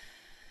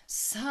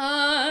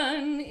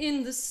 Sun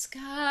in the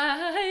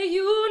sky,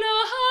 you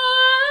know how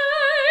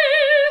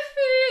I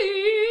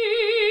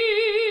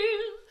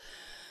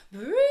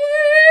feel. Breezes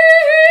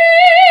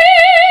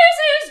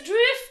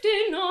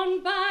drifting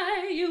on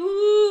by,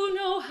 you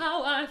know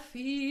how I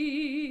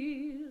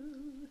feel.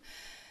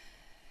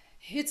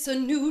 It's a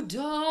new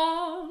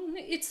dawn,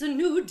 it's a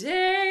new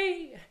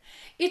day,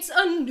 it's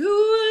a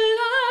new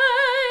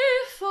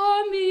life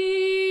for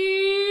me.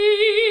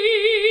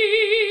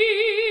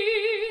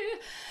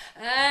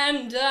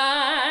 And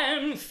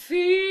I'm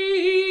feeling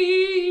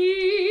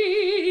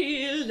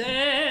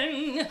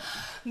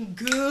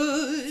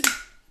good.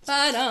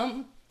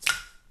 Ba-dum,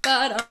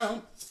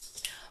 ba-dum,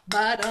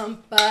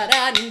 ba-dum,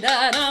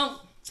 ba-da-da-dum,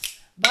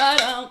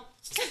 ba-dum,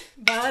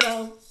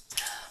 ba-dum,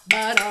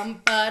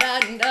 ba-dum,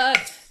 ba-da-da.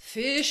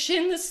 Fish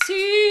in the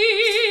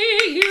sea,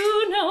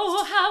 you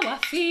know how I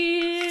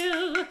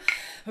feel.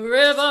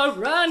 River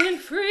running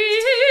free,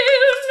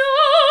 you know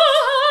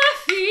how I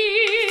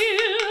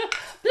feel.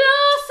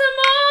 Blossom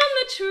on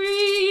the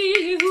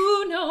tree,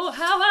 you know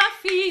how I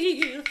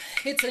feel.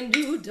 It's a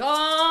new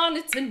dawn,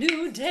 it's a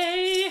new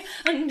day,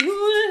 a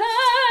new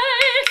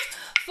life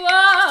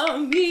for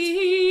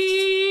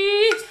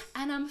me.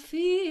 And I'm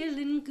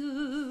feeling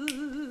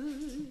good.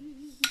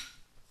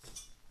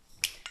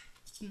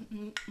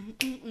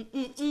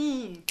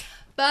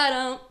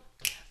 Ba-dum,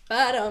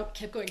 ba-dum,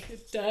 kept going.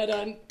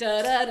 Da-dum,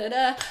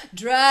 da-da-da-da.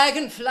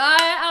 Dragonfly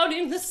out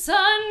in the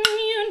sun,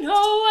 you know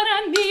what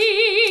I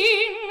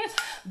mean.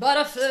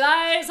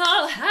 Butterflies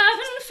all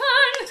having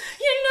fun,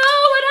 you know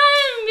what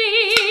I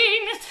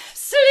mean.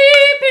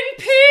 Sleep in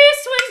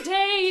peace when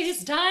day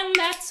is done,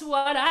 that's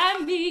what I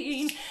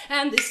mean.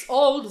 And this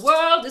old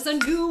world is a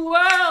new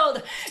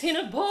world in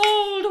a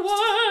bold world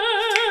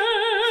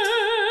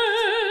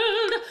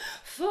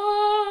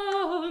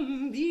for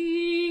me.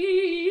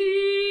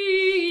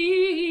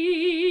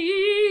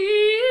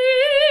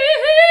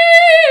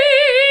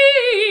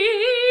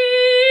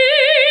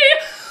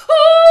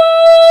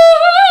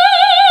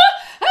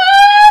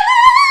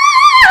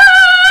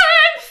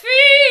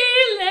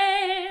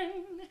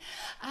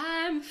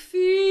 I'm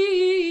feeling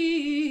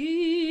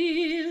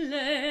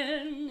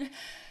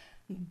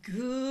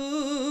good.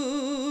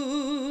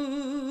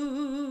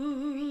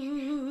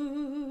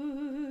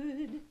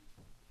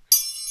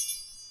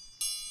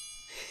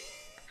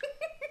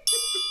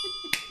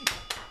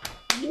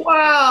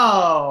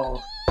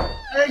 Wow.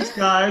 Thanks,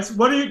 guys.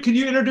 Can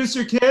you introduce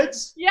your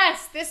kids?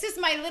 Yes, this is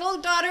my little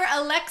daughter,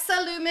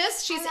 Alexa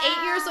Loomis. She's 8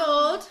 years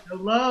old.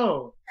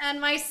 Hello. And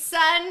my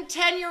son,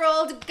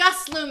 10-year-old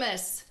Gus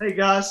Loomis. Hey,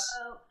 Gus.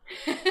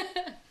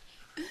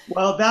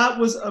 Well, that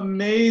was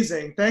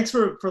amazing. Thanks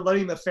for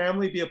letting the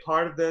family be a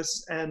part of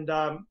this. And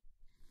I'm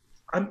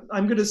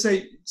going to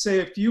say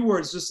a few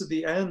words just at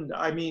the end.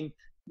 I mean,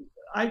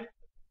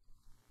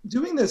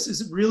 doing this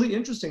is really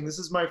interesting. This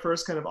is my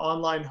first kind of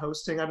online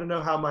hosting. I don't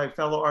know how my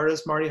fellow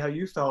artist, Marnie, how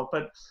you felt,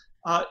 but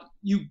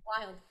you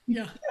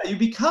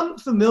become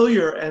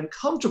familiar and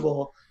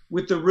comfortable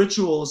with the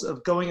rituals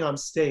of going on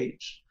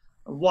stage,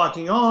 of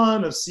walking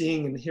on, of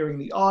seeing and hearing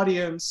the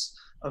audience,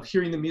 of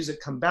hearing the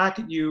music come back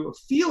at you, of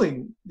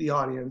feeling the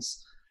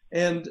audience.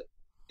 And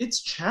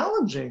it's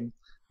challenging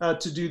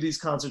to do these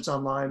concerts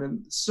online.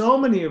 And so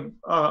many of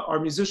our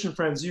musician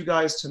friends, you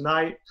guys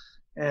tonight,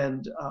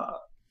 and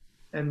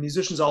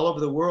musicians all over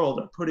the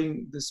world are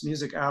putting this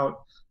music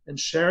out and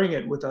sharing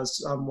it with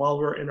us while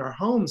we're in our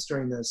homes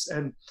during this.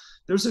 And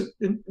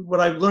what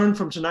I've learned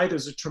from tonight,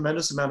 there's a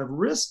tremendous amount of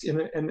risk and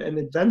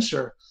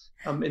adventure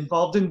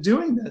involved in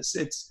doing this.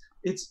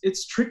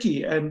 It's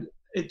tricky, and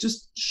it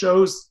just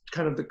shows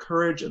kind of the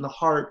courage and the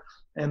heart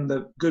and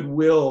the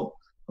goodwill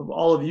of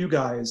all of you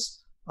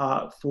guys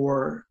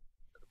for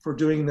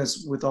doing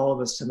this with all of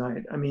us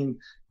tonight. I mean,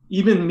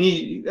 even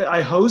me,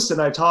 I host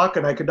and I talk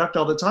and I conduct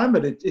all the time,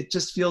 but it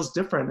just feels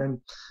different. And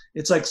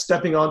it's like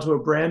stepping onto a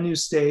brand new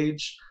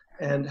stage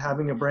and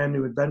having a brand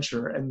new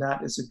adventure. And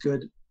that is a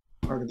good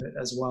part of it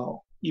as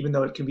well, even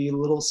though it can be a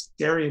little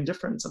scary and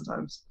different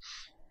sometimes.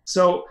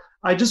 So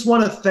I just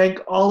want to thank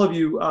all of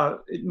you.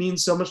 It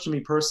means so much to me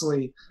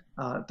personally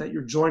that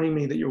you're joining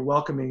me, that you're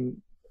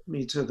welcoming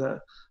me to the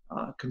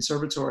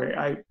conservatory.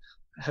 I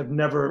have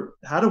never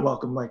had a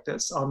welcome like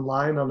this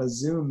online on a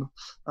Zoom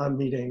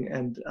meeting,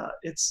 and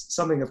it's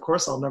something, of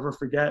course, I'll never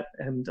forget.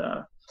 And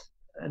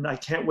I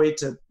can't wait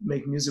to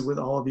make music with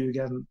all of you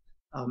again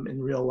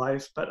in real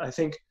life. But I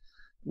think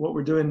what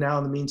we're doing now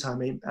in the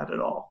meantime ain't bad at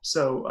all.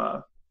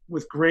 So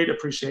with great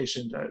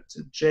appreciation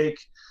to Jake,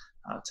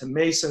 to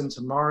Mason,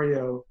 to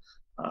Mario,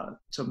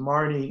 to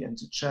Marnie, and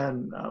to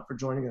Chen for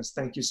joining us.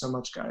 Thank you so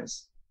much,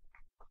 guys.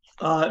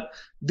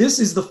 This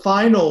is the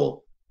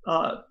final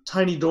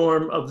Tiny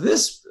Dorm of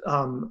this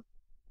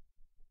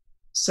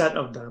set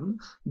of them,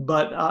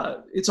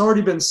 but it's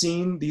already been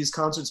seen, these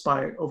concerts,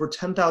 by over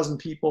 10,000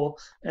 people.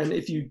 And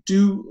if you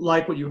do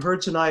like what you heard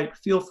tonight,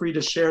 feel free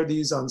to share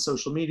these on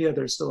social media.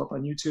 They're still up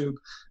on YouTube.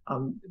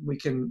 We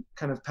can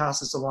kind of pass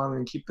this along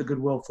and keep the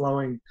goodwill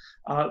flowing.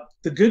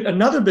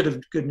 Another bit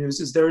of good news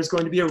is there is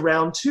going to be a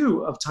round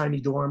 2 of Tiny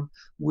Dorm,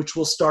 which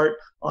will start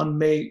on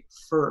May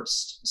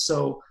 1st.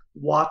 So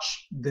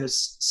watch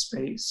this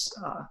space.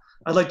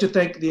 I'd like to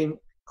thank the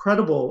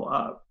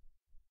incredible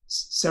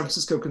San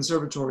Francisco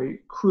Conservatory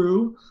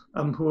crew,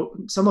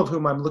 some of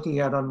whom I'm looking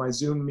at on my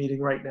Zoom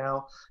meeting right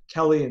now,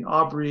 Kelly and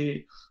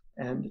Aubrey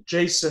and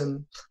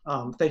Jason.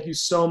 Thank you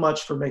so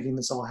much for making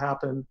this all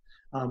happen.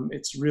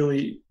 It's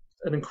really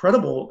an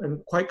incredible and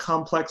quite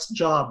complex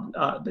job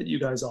that you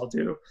guys all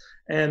do.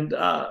 And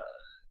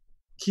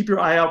keep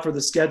your eye out for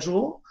the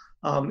schedule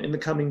in the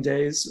coming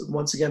days.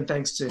 Once again,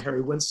 thanks to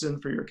Harry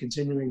Winston for your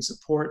continuing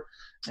support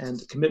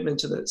and commitment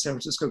to the San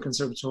Francisco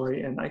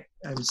Conservatory. And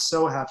I'm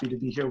so happy to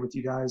be here with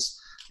you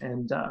guys,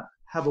 and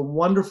have a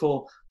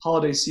wonderful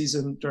holiday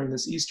season during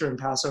this Easter and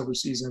Passover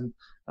season.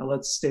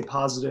 Let's stay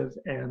positive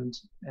and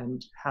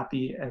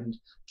happy and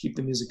keep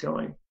the music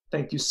going.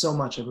 Thank you so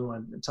much,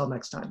 everyone. Until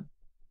next time.